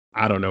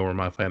 I don't know where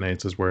my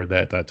finances were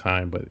at that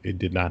time, but it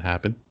did not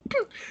happen.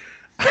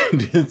 I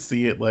did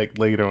see it like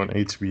later on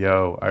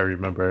HBO. I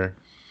remember,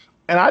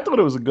 and I thought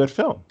it was a good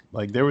film.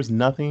 Like there was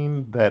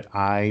nothing that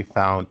I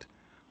found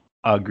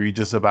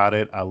egregious about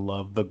it. I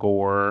love the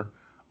gore.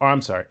 Or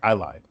I'm sorry, I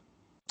lied.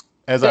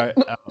 As I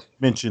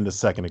mentioned a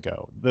second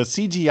ago, the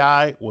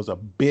CGI was a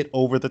bit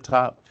over the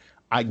top.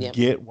 I Yep.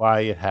 get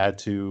why it had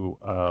to,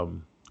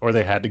 or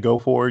they had to go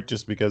for it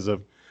just because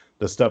of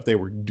the stuff they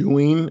were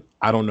doing.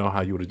 I don't know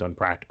how you would have done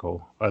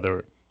practical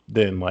other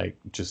than like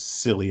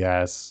just silly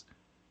ass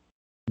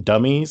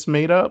dummies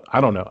made up.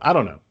 I don't know. I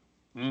don't know.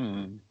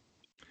 Mm.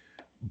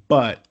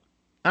 But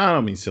I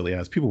don't mean silly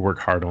ass. People work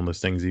hard on those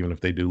things, even if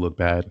they do look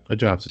bad. A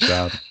job's a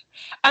job.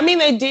 I mean,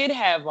 they did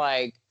have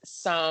like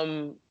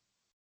some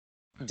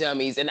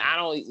dummies, and I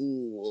don't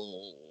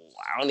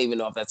even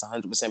know if that's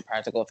 100%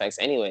 practical effects.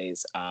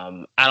 Anyways,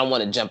 I don't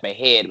want to jump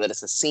ahead, but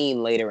it's a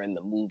scene later in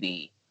the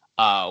movie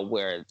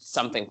where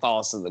something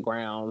falls to the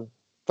ground.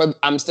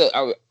 I'm still.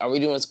 Are we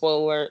doing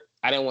spoiler alert?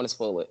 I didn't want to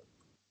spoil it.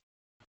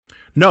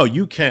 No,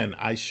 you can.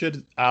 I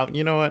should.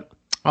 You know what?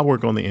 I'll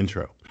work on the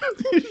intro.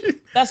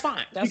 That's fine.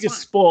 You That's can fine.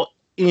 spoil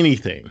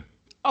anything.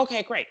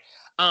 Okay, great.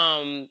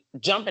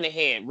 Jumping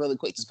ahead really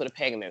quick, just put a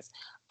peg in this.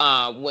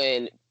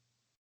 When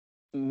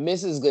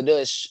Mrs.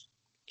 Gadush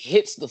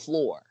hits the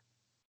floor,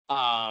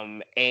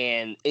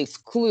 and it's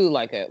clearly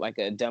like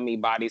a dummy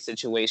body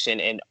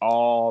situation, and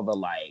all the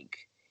like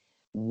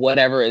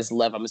whatever is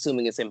left. I'm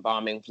assuming it's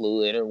embalming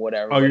fluid or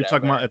whatever, Oh, you're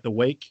talking about whatever. at the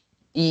wake?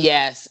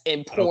 Yes,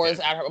 and pours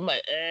Okay. out her. I'm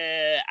like,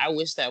 I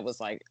wish that was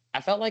like.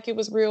 I felt like it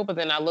was real, but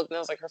then I looked and I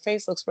was like, her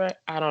face looks right.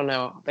 I don't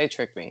know. They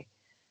tricked me.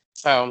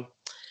 So,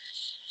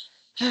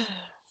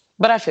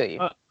 but I feel you.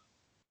 Uh,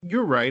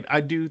 you're right. I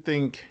do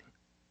think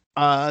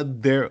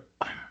there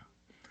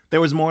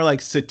was more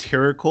like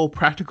satirical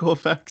practical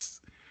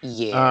effects.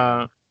 Yeah.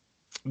 Uh,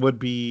 would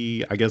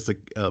be, I guess,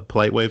 a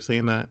polite way of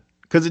saying that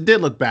because it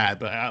did look bad,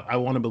 but I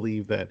want to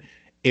believe that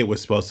it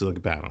was supposed to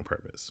look bad on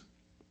purpose.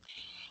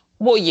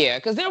 Well, yeah,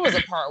 because there was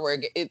a part where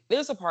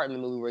there's a part in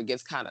the movie where it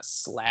gets kind of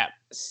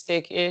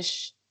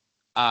slapstick-ish,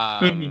 Mhm.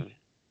 um,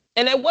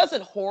 and it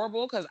wasn't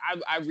horrible because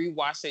I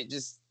rewatched it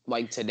just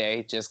like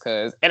today, just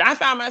because, and I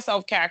found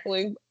myself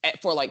cackling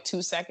for like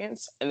 2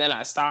 seconds, and then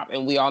I stopped.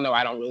 And we all know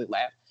I don't really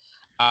laugh,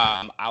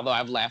 although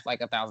I've laughed like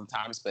 1,000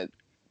 times, but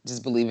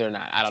just believe it or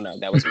not, I don't know.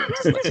 That was me.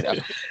 Just to let you know.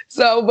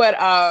 So,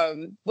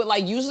 but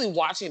like usually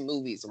watching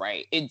movies,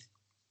 right?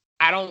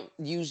 I don't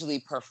usually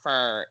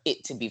prefer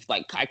it to be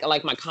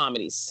like my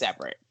comedy's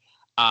separate.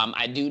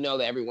 I do know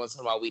that every once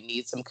in a while we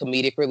need some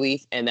comedic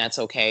relief, and that's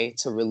okay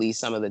to release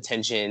some of the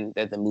tension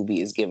that the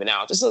movie is giving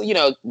out. Just so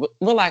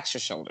relax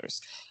your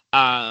shoulders.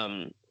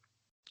 Um,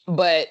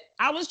 but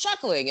I was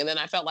chuckling, and then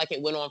I felt like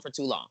it went on for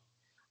too long.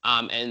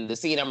 And the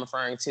scene I'm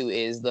referring to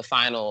is the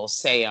final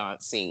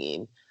seance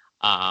scene,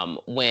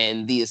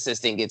 when the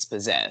assistant gets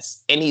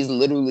possessed. And he's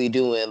literally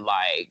doing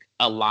like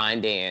a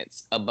line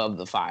dance above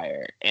the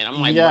fire. And I'm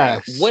like, bruh,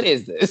 Yes. what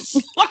is this?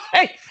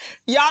 Like,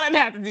 y'all didn't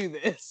have to do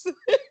this.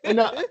 And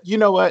you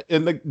know what?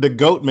 And the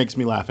goat makes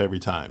me laugh every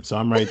time. So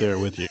I'm right there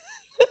with you.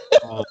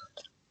 Uh,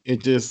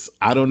 it just,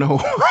 I don't know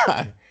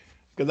why.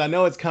 Because I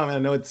know it's coming. I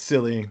know it's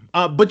silly.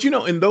 But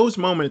in those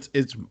moments,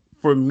 it's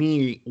for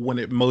me when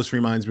it most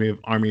reminds me of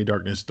Army of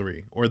Darkness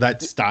 3 or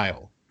that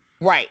style.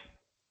 Right.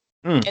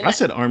 And I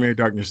said Army of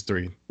Darkness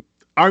 3.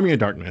 Army of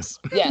Darkness.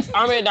 yes,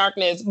 Army of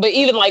Darkness. But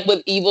even like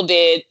with Evil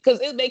Dead, because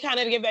they kind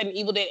of give that in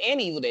Evil Dead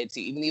and Evil Dead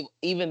 2,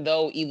 even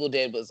though Evil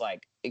Dead was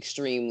like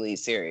extremely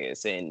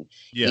serious and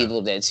Yeah.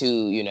 Evil Dead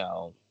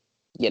 2,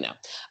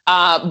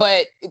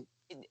 but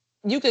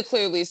you could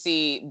clearly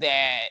see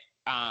that,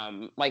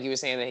 like you were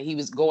saying, that he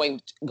was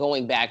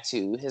going back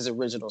to his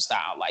original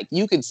style. Like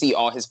you could see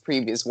all his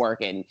previous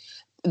work and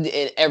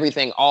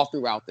everything all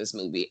throughout this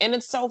movie, and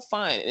it's so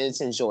fun and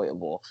it's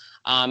enjoyable.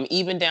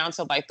 Even down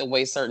to like the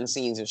way certain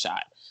scenes are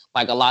shot,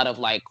 like a lot of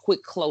like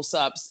quick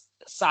close-ups,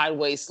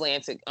 sideways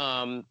slanted,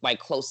 like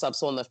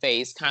close-ups on the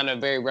face, kind of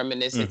very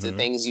reminiscent to Hmm.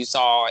 things you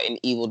saw in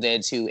Evil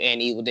Dead 2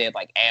 and Evil Dead,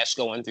 like Ash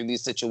going through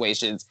these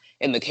situations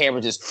and the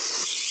camera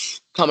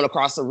just coming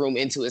across the room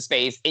into his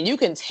face, and you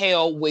can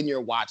tell when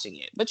you're watching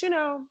it. But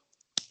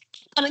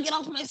gonna get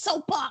off my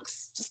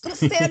soapbox, just gonna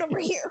stand over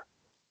here.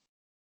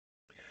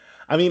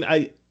 I mean,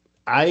 I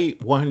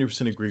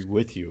 100% agree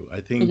with you.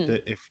 I think Mhm.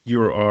 that if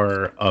you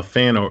are a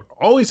fan or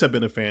always have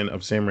been a fan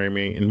of Sam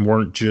Raimi and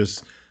weren't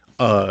just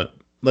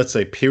let's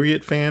say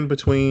period fan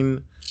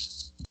between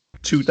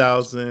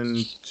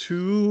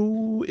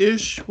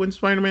 2002-ish when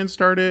Spider-Man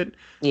started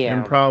and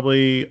Yeah,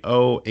 probably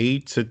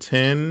 '08 to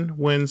 10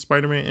 when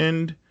Spider-Man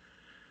ended.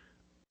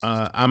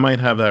 I might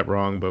have that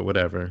wrong, but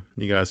whatever.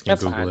 You guys can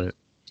that's Google fine. it.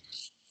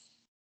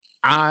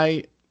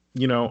 I,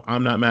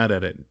 I'm not mad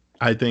at it.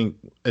 I think,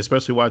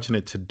 especially watching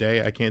it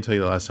today, I can't tell you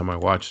the last time I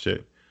watched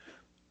it.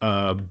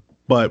 Uh,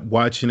 but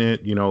watching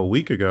it, a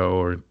week ago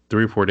or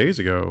 3 or 4 days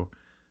ago,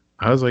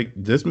 I was like,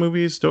 this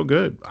movie is still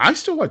good. I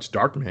still watch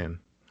Darkman.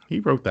 He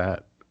wrote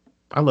that.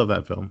 I love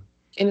that film.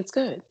 And it's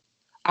good.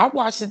 I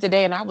watched it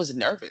today and I was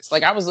nervous.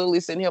 Like I was literally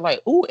sitting here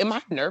like, "Ooh, am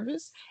I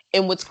nervous?"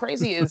 And what's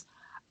crazy is,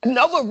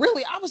 no, but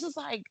really, I was just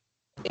like,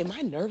 "Am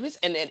I nervous?"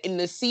 And then in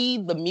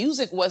the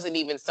music wasn't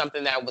even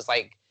something that was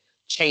like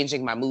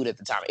changing my mood at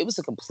the time. It was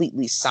a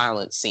completely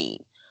silent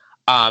scene.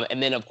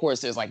 And then of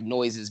course there's like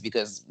noises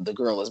because the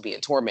girl is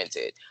being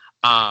tormented.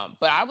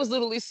 But I was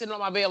literally sitting on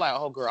my bed like,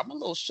 "Oh, girl, I'm a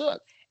little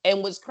shook."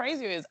 And what's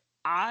crazy is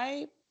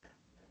I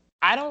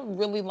I don't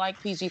really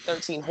like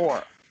PG-13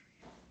 horror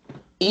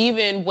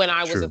even when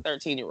I was a True.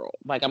 13-year-old.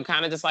 Like I'm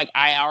kind of just like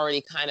I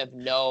already kind of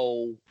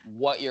know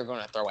what you're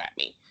gonna throw at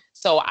me.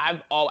 So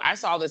I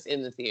saw this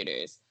in the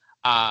theaters.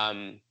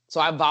 So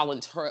I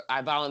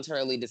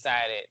voluntarily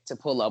decided to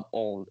pull up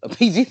on a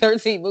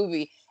PG-13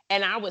 movie,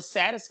 and I was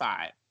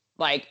satisfied.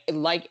 Like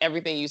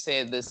everything you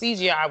said, the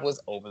CGI was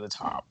over the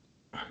top.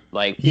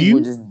 Like people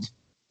were You, just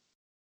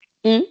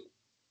mm,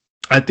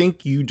 I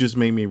think you just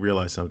made me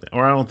realize something.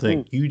 Or I don't mm,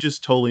 think, you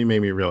just totally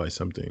made me realize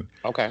something.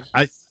 okay,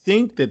 I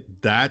think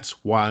that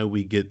that's why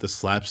we get the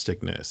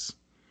slapstickness.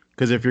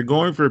 Because if you're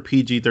going for a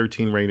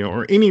PG-13 rating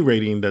or any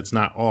rating that's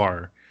not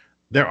R,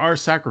 there are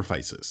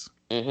sacrifices.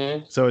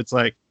 mm-hmm, So it's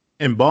like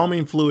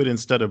embalming fluid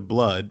instead of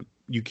blood.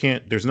 You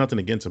can't. There's nothing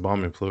against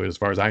embalming fluid, as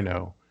far as I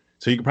know.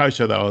 So you can probably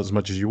show that out as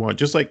much as you want.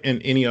 Just like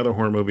in any other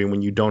horror movie,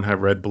 when you don't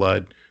have red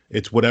blood,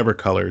 it's whatever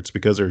color. It's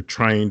because they're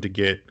trying to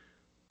get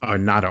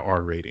not a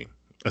R rating,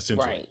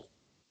 essentially.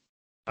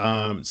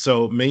 right.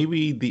 So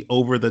maybe the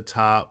over the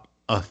top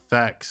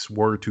effects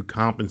were to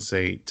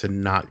compensate to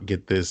not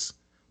get this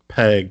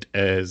pegged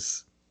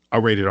as a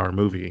rated R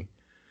movie,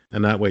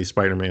 and that way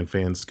Spider-Man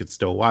fans could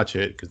still watch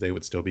it because they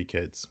would still be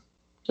kids.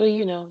 So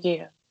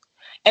yeah.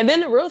 And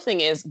then the real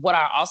thing is what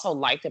I also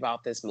liked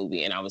about this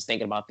movie, and I was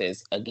thinking about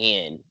this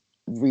again,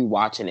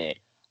 rewatching it.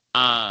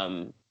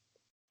 Um,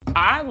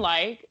 I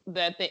like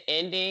that the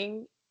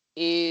ending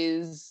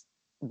is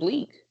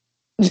bleak.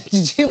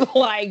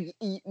 Like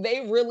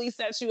they really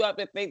set you up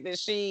and think that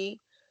she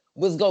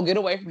was gonna get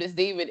away from this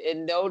demon,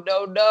 and no,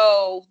 no,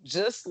 no.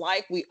 Just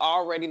like we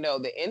already know,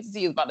 the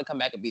entity is about to come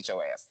back and beat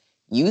your ass.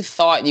 You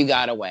thought you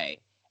got away,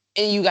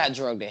 and you got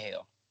drugged to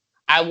hell.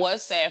 I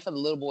was sad for the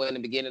little boy in the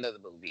beginning of the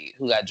movie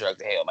who got drugged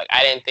to hell. Like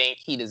I didn't think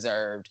he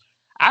deserved.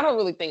 I don't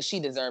really think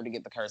she deserved to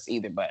get the curse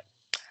either, but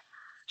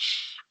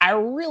I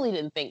really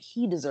didn't think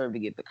he deserved to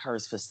get the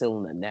curse for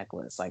stealing the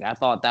necklace. Like I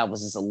thought that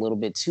was just a little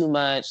bit too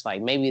much.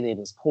 Like maybe they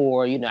was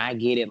poor, I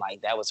get it.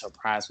 Like that was her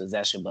prized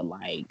possession, but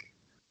like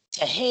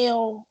to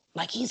hell,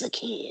 like he's a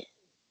kid.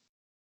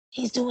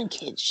 He's doing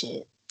kid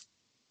shit.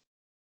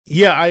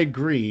 Yeah, I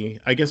agree.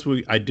 I guess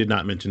I did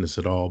not mention this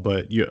at all,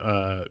 but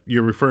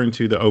you're referring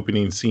to the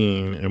opening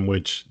scene in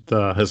which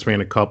the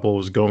Hispanic couple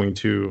is going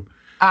to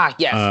Ah,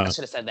 yes, I uh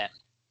should have said that.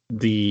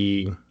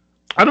 the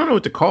I don't know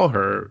what to call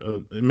her.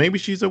 Maybe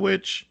she's a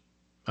witch.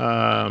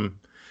 Um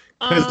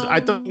because I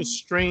thought it was Um,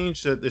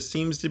 strange that there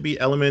seems to be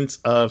elements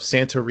of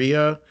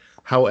Santeria.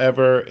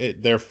 However,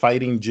 they're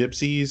fighting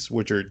gypsies,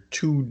 which are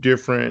two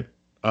different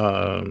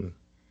um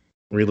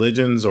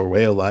religions or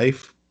way of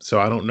life. So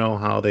I don't know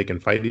how they can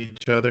fight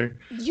each other.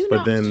 you But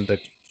know, then the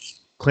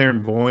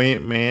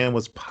clairvoyant man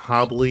was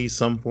probably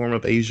some form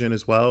of Asian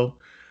as well.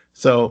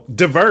 So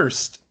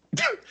diverse,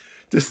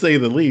 to say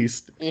the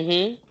least.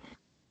 hmm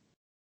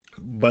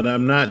But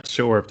I'm not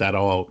sure if that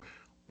all,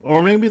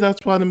 or maybe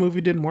that's why the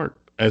movie didn't work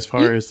as you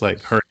far as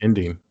like her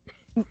ending.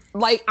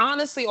 like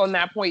honestly on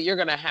that point, you're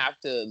gonna have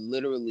to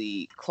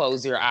literally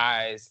close your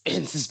eyes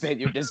and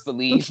suspend your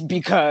disbelief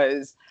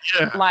because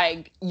Yeah.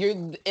 like you're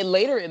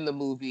later in the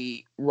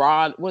movie,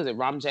 Ron, what is it,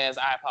 Ram Jazz?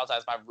 I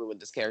apologize if I ruined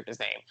this character's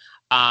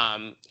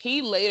name.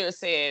 He later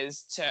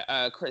says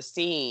to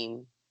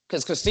Christine,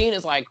 because Christine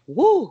is like,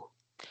 woo,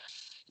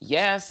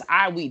 yes,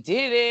 we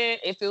did it.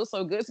 It feels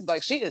so good.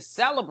 Like she is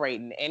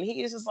celebrating. And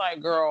he is just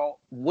like, girl,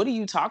 what are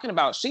you talking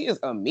about? She is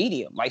a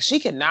medium. Like she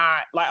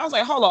cannot, like, I was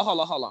like, hold on, hold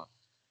on, hold on.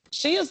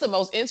 She is the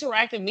most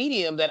interactive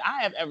medium that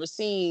I have ever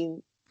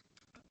seen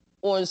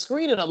on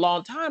screen in a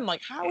long time.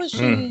 Like,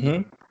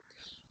 Hmm.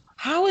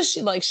 how is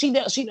she like she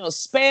knows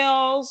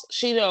spells,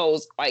 she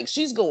knows like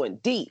she's going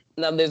deep.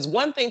 Now there's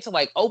one thing to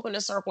like open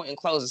a circle and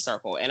close a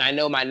circle. And I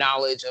know my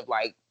knowledge of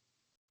like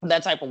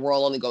that type of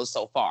world only goes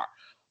so far.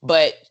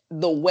 But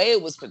the way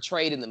it was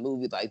portrayed in the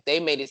movie, like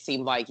they made it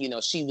seem like,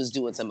 she was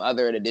doing some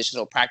other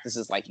additional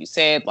practices, like you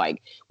said,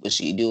 like was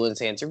she doing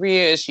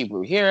Santeria? Is she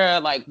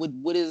Bruhira? Like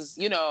what is,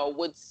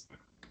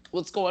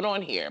 what's going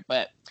on here?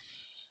 But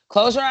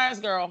close your eyes,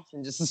 girl,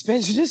 and just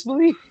suspend your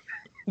disbelief.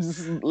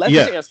 Just let the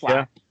Yeah, chairs fly.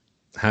 yeah,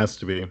 has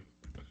to be.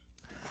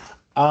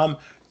 Um,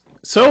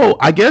 so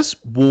I guess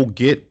we'll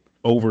get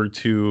over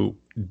to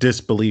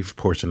disbelief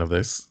portion of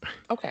this.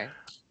 Okay.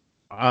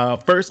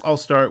 First, I'll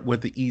start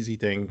with the easy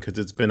thing because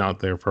it's been out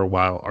there for a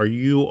while. Are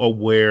you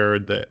aware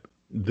that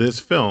this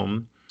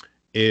film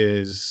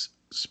is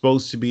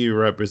supposed to be a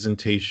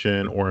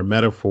representation or a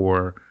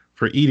metaphor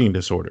for eating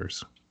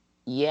disorders?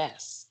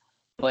 Yes.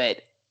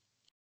 But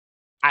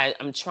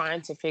I'm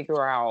trying to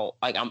figure out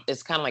like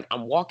it's kind of like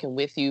I'm walking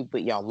with you,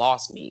 but y'all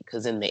lost me.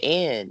 Cause in the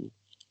end,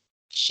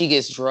 she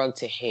gets drugged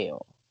to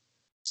hell.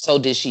 So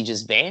did she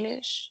just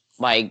vanish?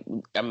 Like,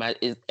 am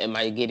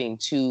I getting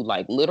too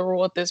like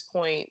literal at this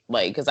point?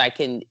 Like, because I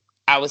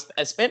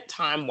spent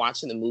time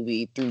watching the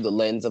movie through the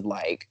lens of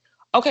like,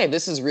 okay,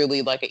 this is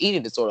really like an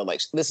eating disorder.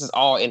 Like, this is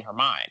all in her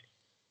mind.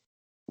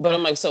 But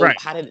I'm like, so Right.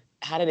 how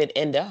did it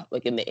end up?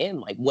 Like in the end,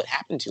 like what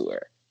happened to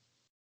her?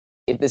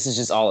 If this is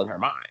just all in her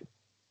mind.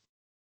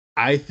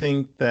 I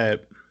think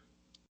that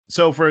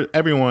so for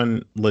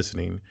everyone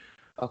listening,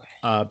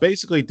 Okay.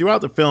 basically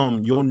throughout the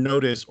film, you'll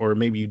notice, or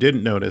maybe you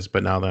didn't notice,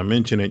 but now that I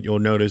mention it, you'll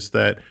notice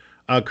that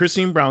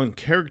Christine Brown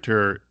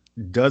character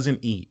doesn't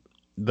eat.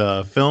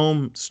 The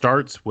film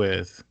starts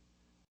with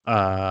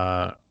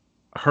uh,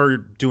 her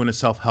doing a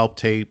self help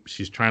tape.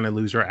 She's trying to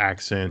lose her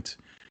accent.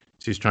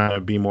 She's trying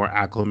to be more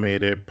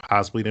acclimated,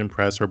 possibly to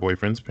impress her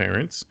boyfriend's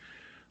parents.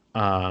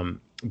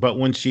 But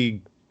when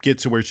she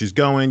gets to where she's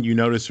going, you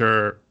notice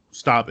her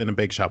stop in a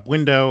bake shop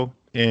window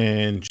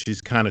and she's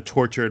kind of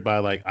tortured by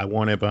like, I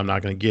want it, but I'm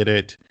not going to get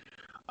it.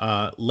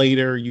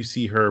 Later, you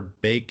see her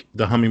bake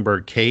the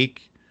hummingbird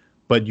cake,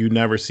 but you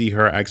never see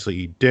her actually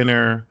eat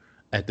dinner.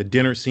 At the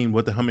dinner scene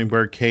with the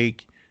hummingbird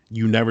cake,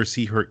 you never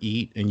see her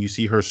eat, and you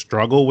see her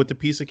struggle with the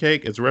piece of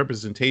cake. It's a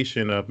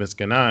representation of Miss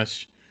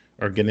Ganesh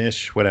or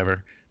Ganesh,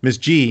 whatever, Miss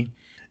G,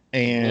 Mm.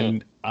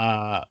 and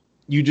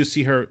you just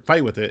see her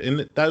fight with it.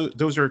 And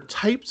those are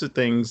types of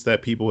things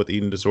that people with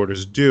eating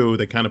disorders do.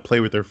 They kind of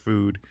play with their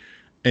food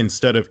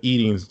instead of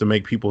eating to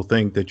make people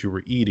think that you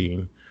were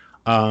eating.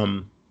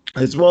 Um,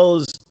 as well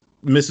as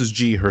Mrs.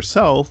 G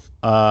herself,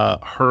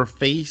 her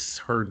face,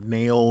 her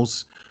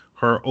nails,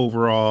 her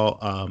overall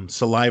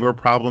saliva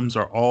problems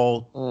are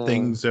all Mm.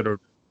 things that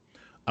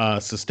are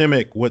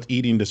systemic with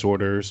eating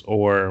disorders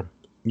or,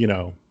 you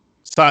know,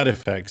 side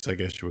effects, I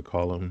guess you would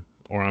call them,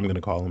 or I'm going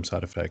to call them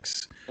side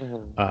effects.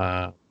 Mm.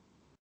 Uh,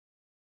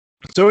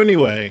 so,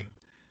 anyway,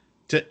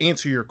 to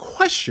answer your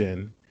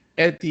question,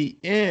 at the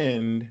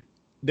end,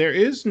 there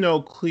is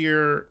no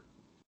clear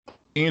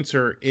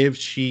answer if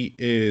she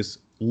is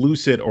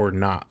lucid or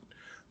not.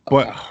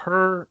 But Okay.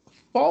 her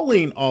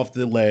falling off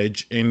the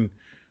ledge and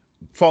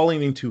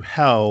falling into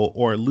hell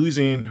or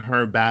losing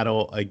her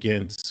battle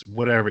against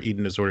whatever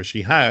eating disorder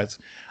she has,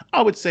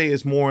 I would say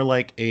is more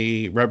like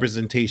a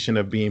representation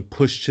of being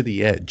pushed to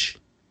the edge.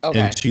 And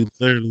Okay. she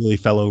literally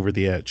fell over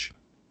the edge.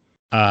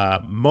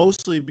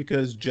 Mostly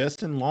because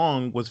Justin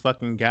Long was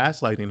fucking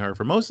gaslighting her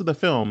for most of the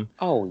film,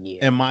 Oh in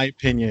yeah. my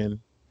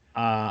opinion.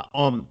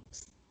 On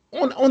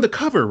the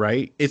cover,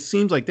 right? It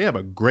seems like they have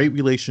a great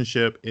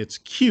relationship. It's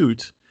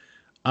cute.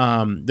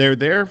 They're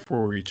there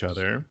for each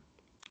other.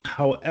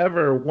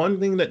 However, one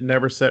thing that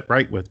never set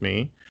right with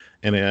me,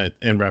 and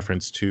in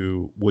reference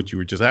to what you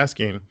were just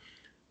asking,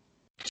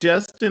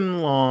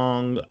 Justin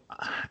Long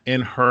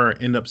and her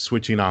end up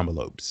switching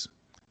envelopes.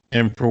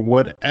 And for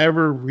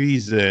whatever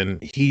reason,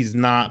 he's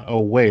not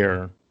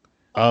aware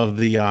of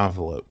the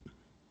envelope.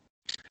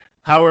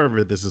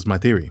 However, this is my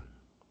theory.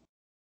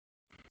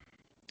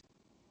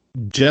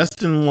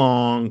 Justin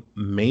Long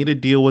made a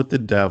deal with the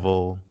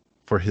devil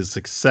for his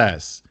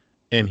success,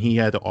 and he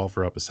had to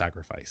offer up a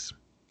sacrifice.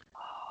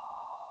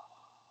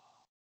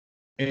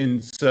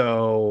 And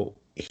so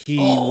he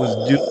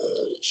was doing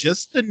Oh.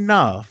 just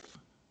enough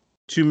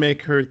to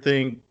make her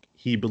think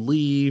he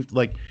believed.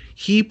 Like,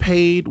 he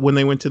paid when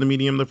they went to the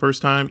medium the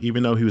first time,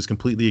 even though he was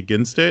completely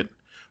against it.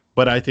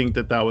 But I think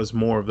that that was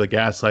more of the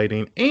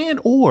gaslighting and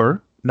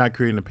or not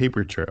creating a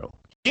paper trail.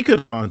 He could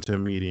have gone to a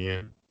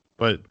medium,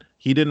 but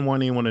he didn't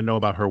want anyone to know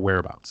about her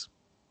whereabouts.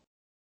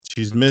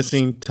 She's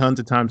missing tons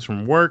of times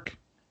from work.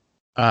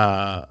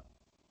 Uh,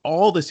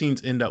 all the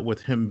scenes end up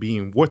with him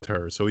being with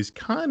her. So he's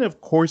kind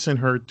of coursing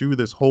her through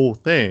this whole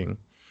thing.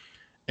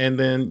 And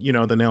then,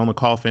 the nail in the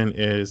coffin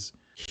is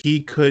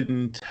he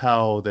couldn't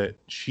tell that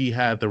she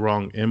had the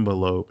wrong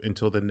envelope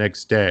until the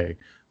next day.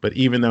 But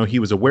even though he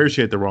was aware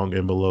she had the wrong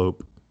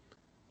envelope,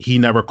 he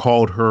never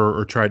called her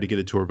or tried to get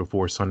it to her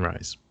before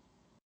sunrise.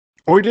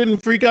 Or he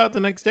didn't freak out the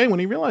next day when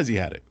he realized he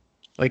had it.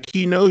 Like,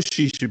 he knows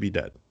she should be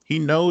dead. He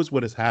knows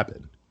what has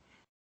happened.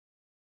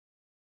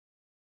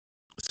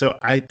 So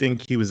I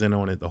think he was in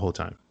on it the whole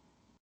time.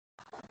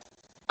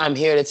 I'm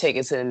here to take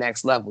it to the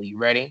next level. You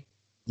ready?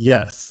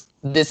 Yes.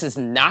 This is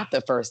not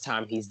the first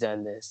time he's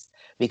done this.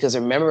 Because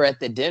remember at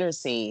the dinner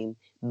scene,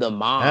 the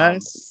mom,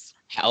 Yes.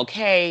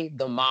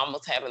 the mom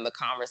was having the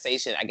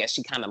conversation. I guess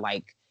she kind of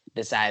like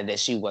decided that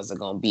she wasn't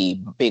going to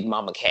be big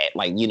mama cat.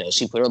 Like,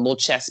 she put her little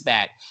chest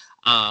back.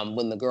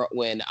 When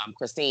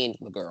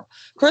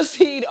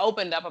Christine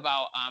opened up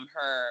about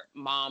her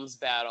mom's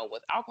battle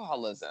with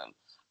alcoholism,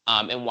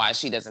 and why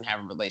she doesn't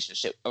have a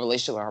relationship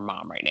with her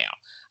mom right now.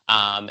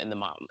 And the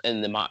mom,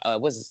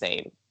 what's his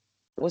name?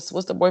 What's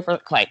the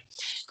boyfriend? Clay.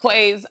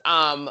 Clay's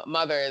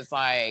mother is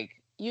like,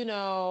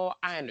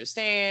 I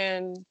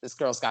understand this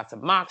girl's got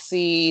some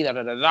moxie, da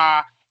da da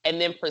da,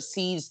 and then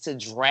proceeds to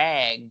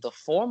drag the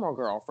former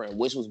girlfriend,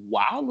 which was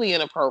wildly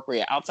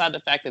inappropriate. Outside the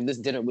fact that this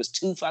dinner was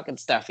too fucking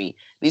stuffy.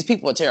 These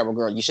people are terrible,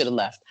 girl. You should have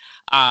left.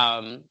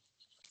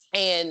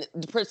 And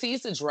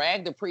proceeds to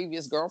drag the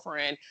previous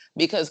girlfriend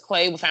because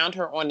Clay found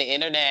her on the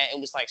internet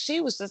and was like,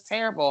 she was just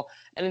terrible.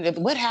 And then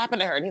what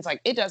happened to her? And he's like,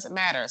 it doesn't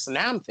matter. So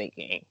now I'm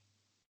thinking,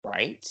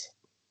 right?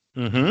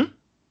 Mm-hmm.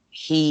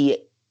 He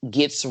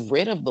gets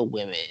rid of the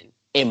women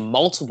in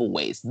multiple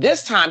ways.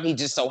 This time, he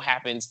just so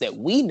happens that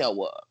we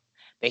know of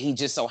that he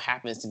just so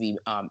happens to be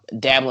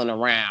dabbling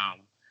around,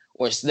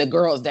 or the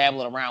girl is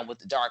dabbling around with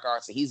the dark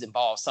arts, and he's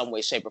involved some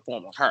way, shape, or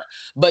form with her.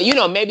 But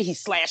maybe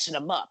he's slashing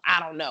them up. I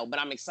don't know, but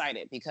I'm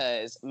excited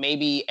because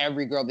maybe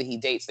every girl that he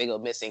dates, they go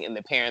missing, and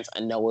the parents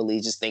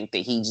unknowingly just think that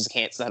he just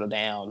can't settle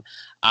down,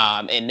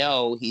 and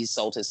no, he's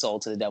sold his soul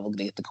to the devil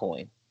to get the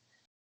coin,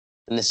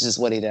 and this is just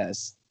what he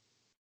does.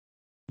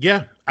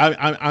 Yeah,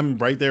 I'm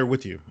right there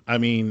with you. I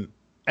mean,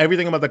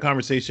 everything about the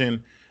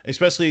conversation,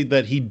 especially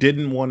that he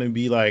didn't want to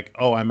be like,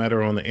 oh, I met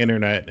her on the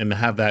internet and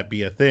have that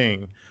be a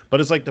thing. But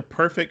it's like the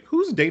perfect,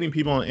 who's dating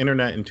people on the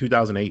internet in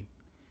 2008?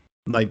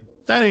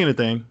 Like, that ain't a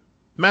thing.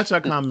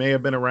 Match.com may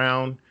have been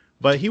around,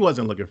 but he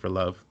wasn't looking for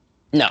love.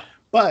 No.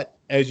 But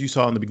as you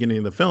saw in the beginning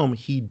of the film,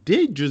 he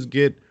did just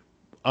get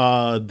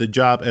the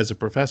job as a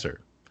professor.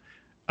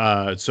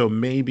 So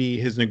maybe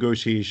his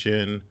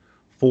negotiation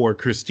for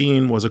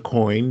Christine was a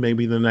coin.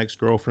 Maybe the next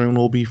girlfriend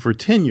will be for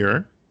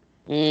tenure.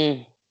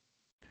 Mm.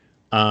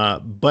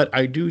 But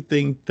I do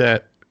think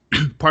that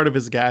part of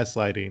his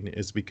gaslighting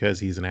is because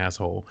he's an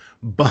asshole,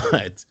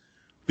 but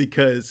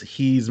because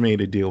he's made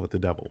a deal with the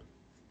devil.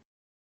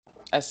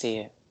 I see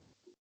it.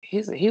 He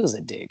was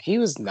a dick. He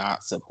was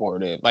not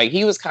supportive. Like,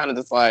 he was kind of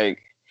just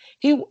like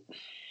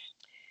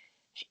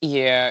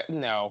yeah,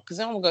 no,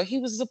 because I'm gonna go. He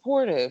was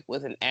supportive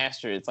with an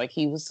asterisk. Like,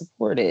 he was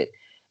supported.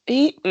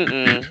 He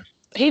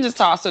just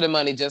tossed her the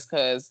money just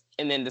because,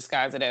 and then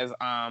disguised it as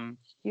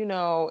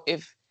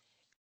if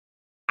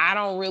I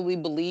don't really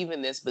believe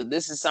in this, but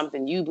this is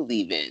something you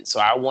believe in, so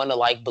I want to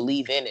like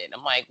believe in it.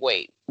 I'm like,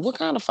 wait, what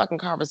kind of fucking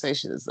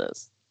conversation is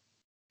this?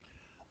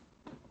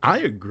 I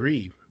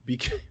agree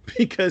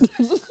because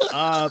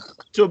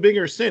to a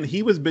bigger extent,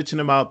 he was bitching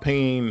about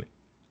paying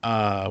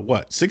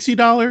what,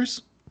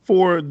 $60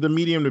 for the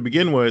medium to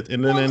begin with,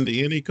 and then in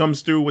the end he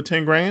comes through with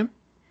 10 grand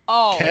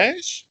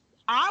cash.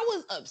 I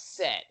was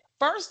upset.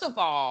 First of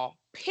all,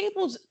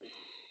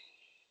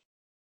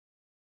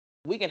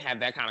 we can have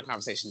that kind of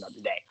conversation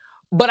another day.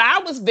 But I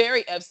was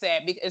very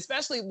upset because,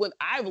 especially when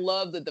I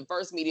loved that the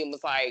first medium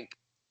was like,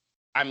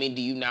 I mean,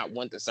 do you not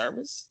want the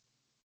service?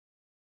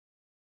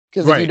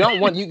 Because if you Right. don't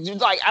want, you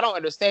like, I don't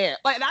understand.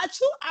 Like, I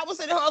was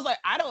sitting there, I was like,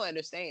 I don't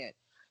understand.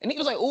 And he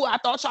was like, "Ooh, I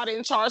thought y'all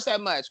didn't charge that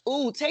much.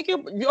 Ooh, take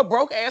your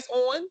broke ass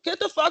on. Get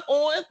the fuck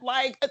on.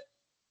 Like,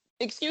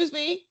 excuse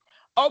me.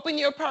 Open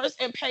your purse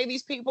and pay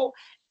these people."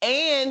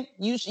 And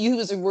you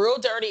was real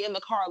dirty in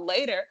the car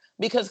later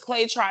because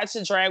Clay tried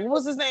to drag, what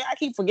was his name? I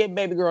keep forgetting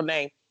baby girl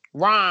name.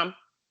 Rom.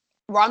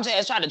 Rom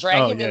Jazz tried to drag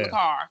Oh him in the yeah.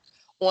 car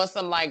on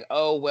some like,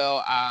 oh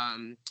well,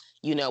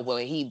 well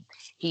he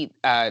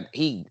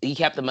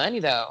kept the money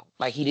though.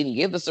 Like he didn't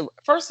give us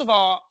first of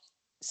all,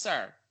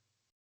 sir,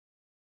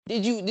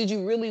 did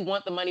you really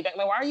want the money back?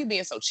 Like, why are you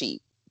being so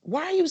cheap?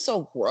 Why are you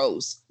so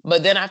gross?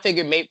 But then I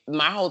figured maybe the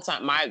whole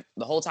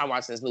time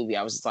watching this movie,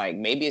 I was just like,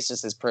 maybe it's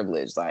just his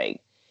privilege.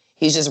 Like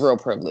he's just real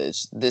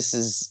privileged. This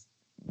is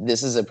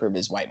a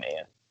privileged white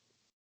man.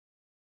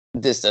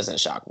 This doesn't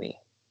shock me.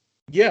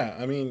 Yeah,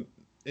 I mean,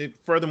 it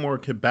furthermore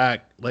could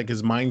back like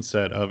his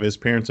mindset of his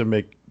parents would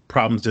make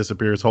problems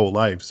disappear his whole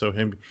life. So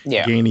him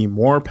Yeah. gaining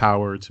more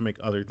power to make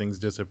other things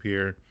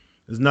disappear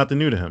is nothing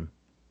new to him.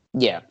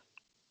 Yeah.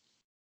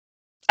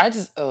 I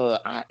just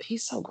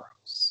he's so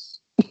gross.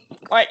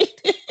 Like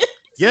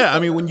Yeah, I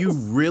mean, when you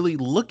really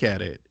look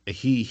at it,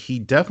 he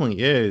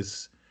definitely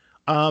is.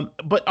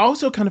 But I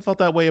also kind of felt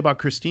that way about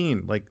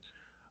Christine. Like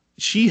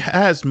she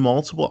has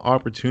multiple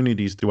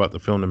opportunities throughout the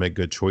film to make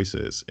good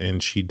choices,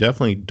 and she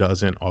definitely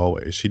doesn't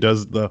always. She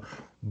does the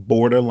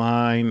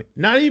borderline,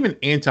 not even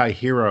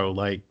anti-hero,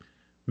 like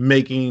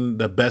making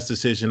the best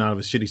decision out of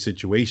a shitty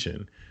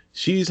situation.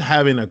 She's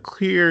having a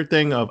clear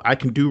thing of I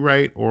can do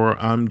right or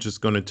I'm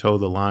just going to toe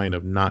the line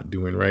of not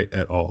doing right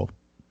at all.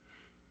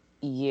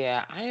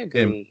 yeah, I And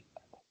agree.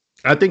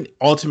 I think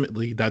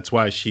ultimately that's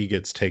why she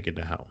gets taken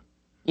to hell.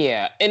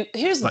 Yeah. And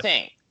here's the Like,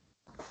 thing.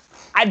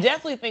 I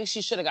definitely think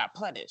she should have got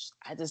punished.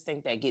 I just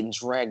think that getting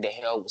dragged to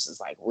hell was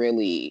just like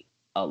really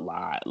a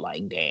lot.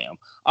 Like, damn.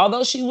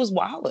 Although she was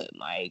wilding,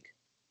 like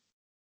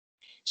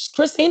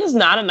Christina's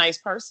not a nice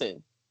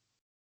person.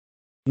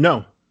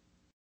 no,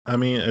 I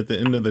mean, at the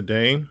end of the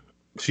day,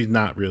 she's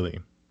not really.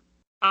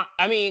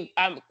 I mean,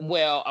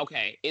 well,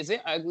 okay. Is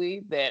it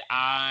ugly that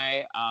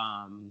I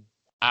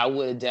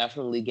would have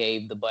definitely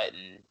gave the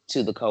button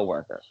to the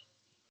coworker?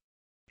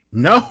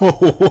 No,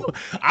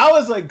 I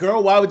was like,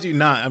 girl, why would you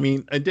not? I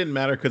mean, it didn't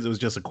matter because it was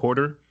just a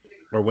quarter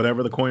or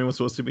whatever the coin was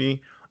supposed to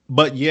be.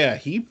 But yeah,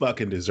 he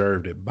fucking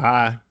deserved it.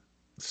 Bye.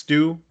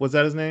 Stu, was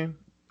that his name?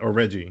 Or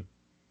Reggie?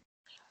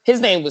 His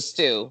name was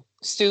Stu.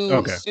 Stu,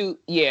 Okay. Stu,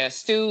 yeah,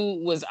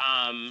 Stu was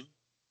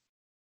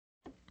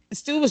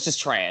just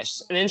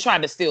trash and then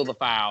tried to steal the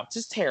file.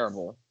 Just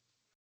terrible.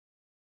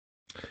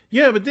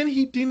 Yeah, but then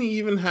he didn't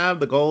even have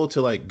the goal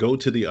to like go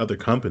to the other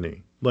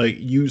company. Like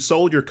you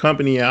sold your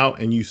company out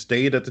and you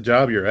stayed at the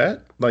job you're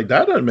at. Like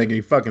that doesn't make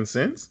any fucking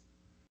sense.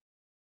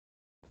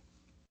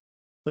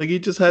 Like he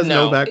just has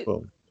no No,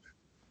 backbone.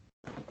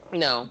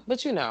 no,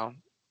 but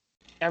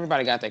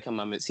everybody got their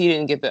comeuppance. He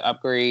didn't get the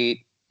upgrade,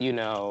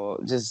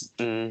 just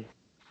mm-mm.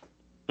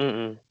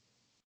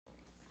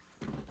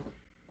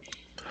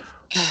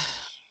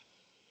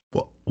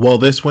 Well,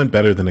 this went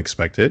better than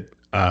expected.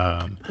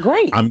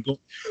 Great. I'm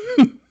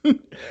going.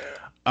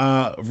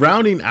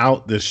 Rounding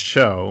out this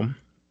show,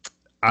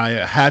 I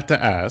had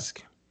to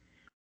ask.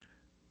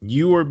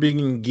 You are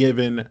being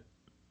given,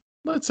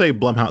 let's say,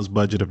 Blumhouse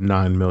budget of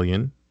 9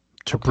 million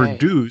to Okay.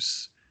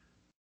 produce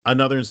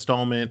another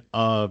installment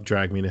of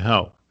Drag Me to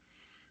Hell.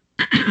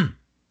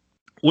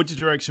 Which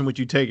direction would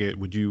you take it?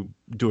 Would you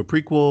do a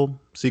prequel,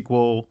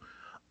 sequel?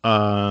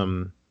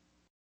 Um,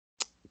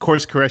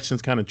 Course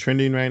correction's kind of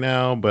trending right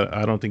now, but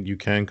I don't think you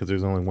can because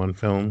there's only one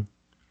film.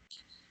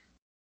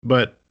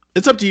 But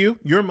it's up to you.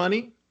 Your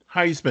money.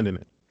 How are you spending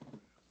it?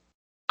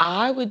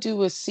 I would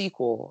do a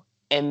sequel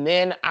and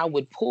then I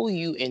would pull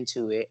you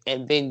into it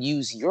and then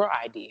use your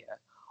idea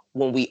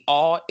when we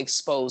all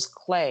expose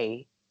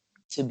Clay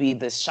to be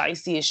the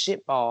shystiest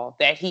shitball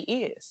that he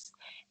is.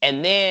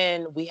 And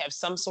then we have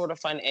some sort of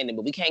fun ending,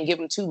 but we can't give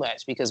him too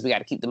much because we got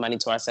to keep the money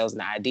to ourselves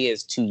and the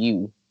ideas to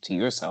you, to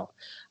yourself,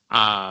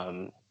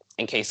 um,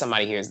 in case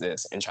somebody hears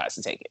this and tries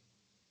to take it.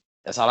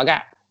 That's all I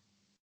got.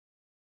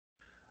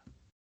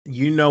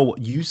 You know,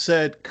 you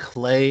said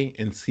Clay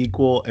and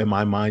sequel, and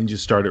my mind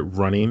just started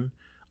running.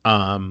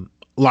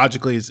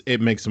 Logically,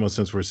 it makes the most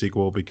sense for a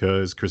sequel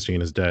because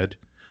Christine is dead.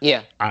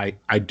 Yeah.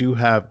 I do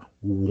have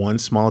one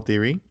small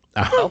theory.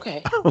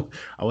 Okay.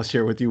 I will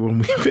share with you when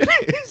we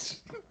finish.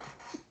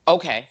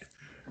 Okay.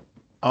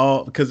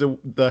 Oh, because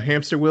the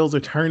hamster wheels are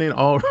turning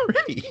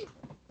already.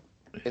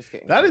 It's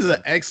getting That is crazy.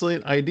 an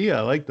excellent idea.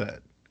 I like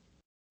that.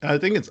 I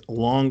think it's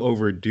long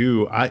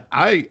overdue.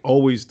 I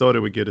always thought it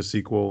would get a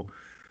sequel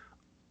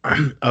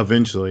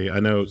eventually. I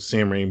know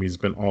Sam Raimi's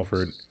been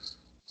offered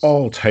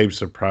all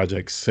types of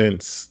projects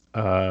since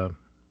I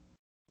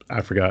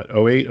forgot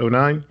 08,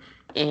 09.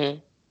 Mm-hmm.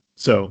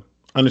 So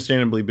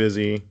understandably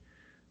busy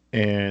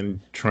and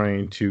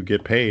trying to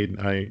get paid.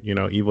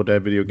 Evil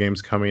Dead video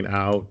games coming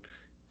out.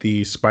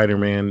 The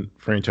Spider-Man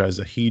franchise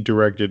that he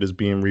directed is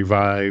being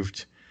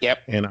revived. Yep.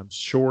 And I'm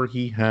sure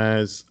he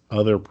has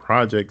other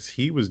projects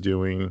he was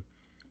doing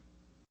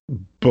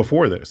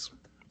before this.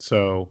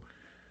 So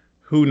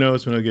who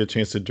knows when he'll get a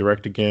chance to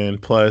direct again.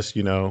 Plus,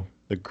 the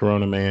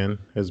Corona Man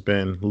has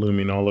been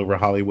looming all over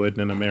Hollywood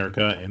and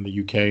America and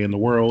the UK and the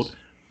world.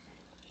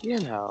 You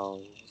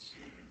know,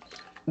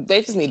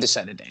 they just need to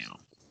shut it down.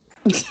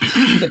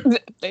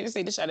 They just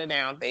need to shut it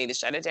down. They need to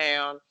shut it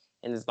down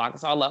and just lock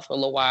us all up for a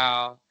little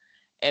while.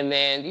 And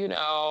then,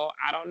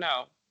 I don't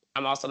know.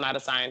 I'm also not a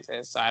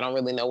scientist, so I don't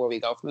really know where we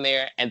go from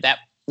there. And that,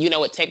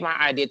 would take my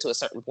idea to a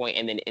certain point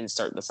and then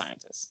insert the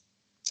scientists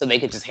so they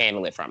could just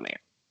handle it from there.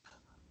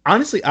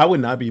 Honestly, I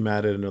would not be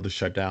mad at another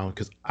shutdown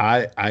because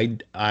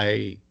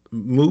I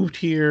moved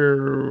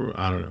here,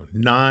 I don't know,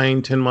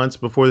 9, 10 months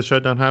before the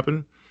shutdown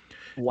happened.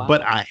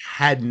 But Wow. I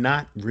had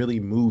not really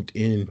moved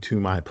into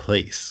my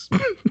place.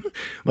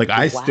 Like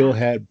I still Wow.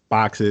 had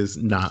boxes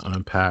not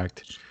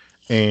unpacked.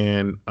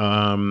 And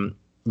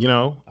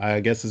I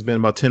guess it's been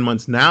about 10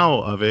 months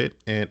now of it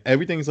and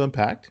everything's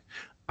unpacked.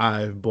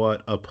 I've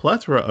bought a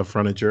plethora of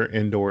furniture,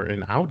 indoor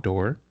and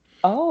outdoor,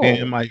 and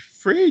Oh, my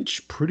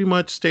fridge pretty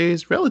much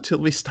stays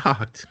relatively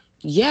stocked.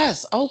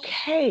 yes.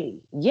 Okay.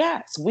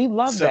 Yes. We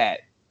love So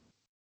that.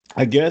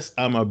 I guess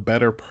I'm a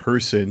better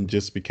person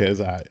just because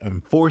I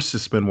am forced to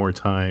spend more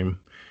time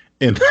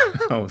in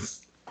the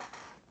house,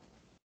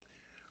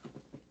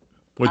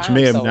 which I am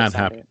may have so not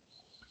happened.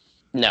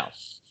 excited. No,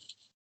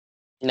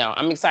 no,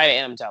 I'm excited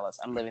and I'm jealous.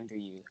 I'm living through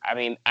you. I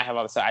mean, I have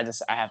all this. I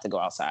have to go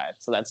outside.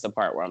 So that's the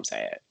part where I'm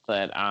sad.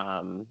 But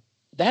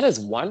that is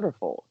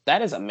wonderful.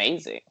 That is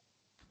amazing.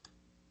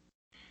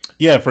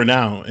 Yeah, for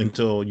now,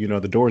 until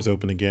the doors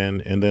open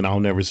again, and then I'll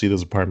never see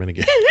this apartment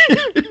again.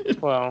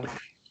 Well,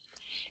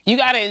 you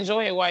got to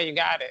enjoy it while you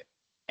got it.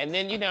 And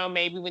then,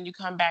 maybe when you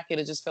come back,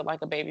 it'll just feel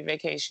like a baby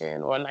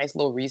vacation or a nice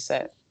little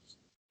reset.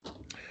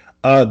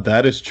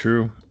 That is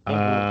true.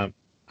 Hmm.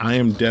 I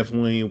am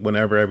definitely,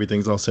 whenever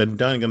everything's all said and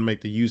done, gonna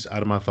make the use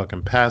out of my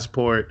fucking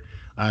passport.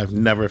 I've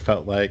never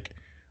felt like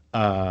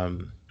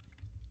um,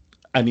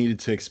 I needed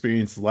to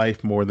experience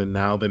life more than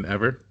now than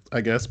ever.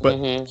 I guess, but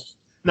Hmm.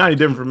 not any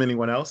different from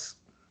anyone else.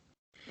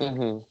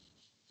 Hmm.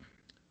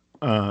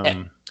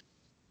 Um,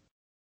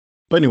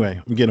 but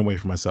anyway, I'm getting away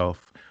from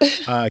myself.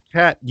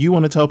 Kat, you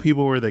want to tell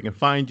people where they can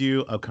find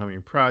you,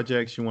 upcoming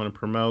projects you want to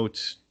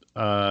promote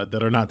that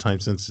are not time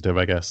sensitive,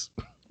 I guess.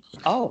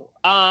 Oh,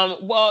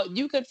 well,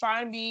 you could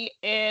find me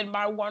in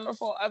my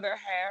wonderful other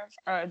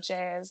half,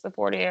 Jazz, the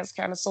 40 Ass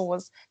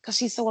Connoisseurs, because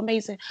she's so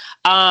amazing.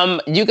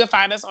 You can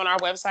find us on our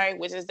website,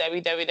 which is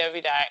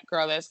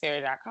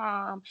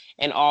www.girlthatscary.com,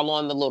 and all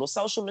on the little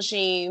social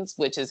machines,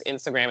 which is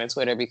Instagram and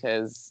Twitter,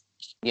 because,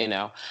 and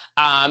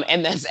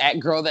that's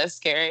at Girl That's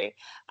Scary.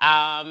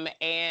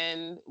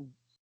 And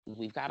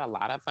we've got a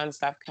lot of fun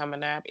stuff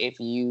coming up. If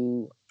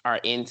you are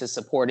into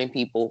supporting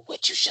people,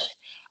 which you should,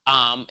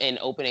 and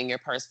opening your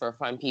purse for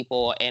fun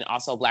people and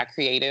also Black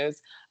creatives.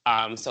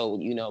 So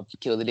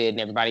Kill the Dead and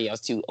everybody else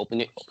to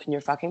open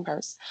your fucking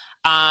purse.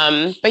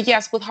 But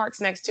yes, with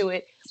hearts next to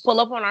it, pull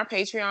up on our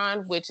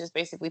Patreon, which is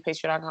basically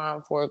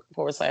patreon.com/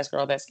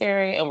 Girl That's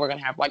Scary, and we're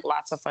gonna have like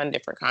lots of fun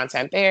different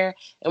content there,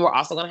 and we're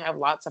also gonna have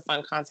lots of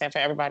fun content for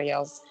everybody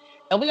else,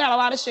 and we got a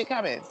lot of shit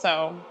coming.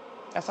 So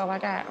that's all I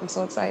got. I'm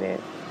so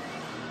excited.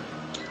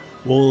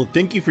 Well,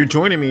 thank you for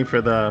joining me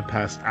for the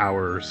past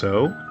hour or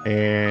so.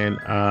 And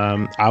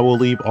I will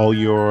leave all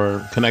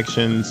your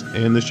connections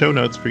in the show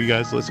notes for you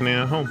guys listening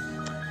at home.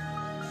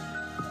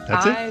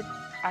 That's it. I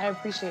I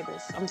appreciate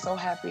this. I'm so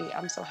happy.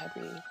 I'm so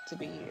happy to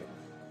be here.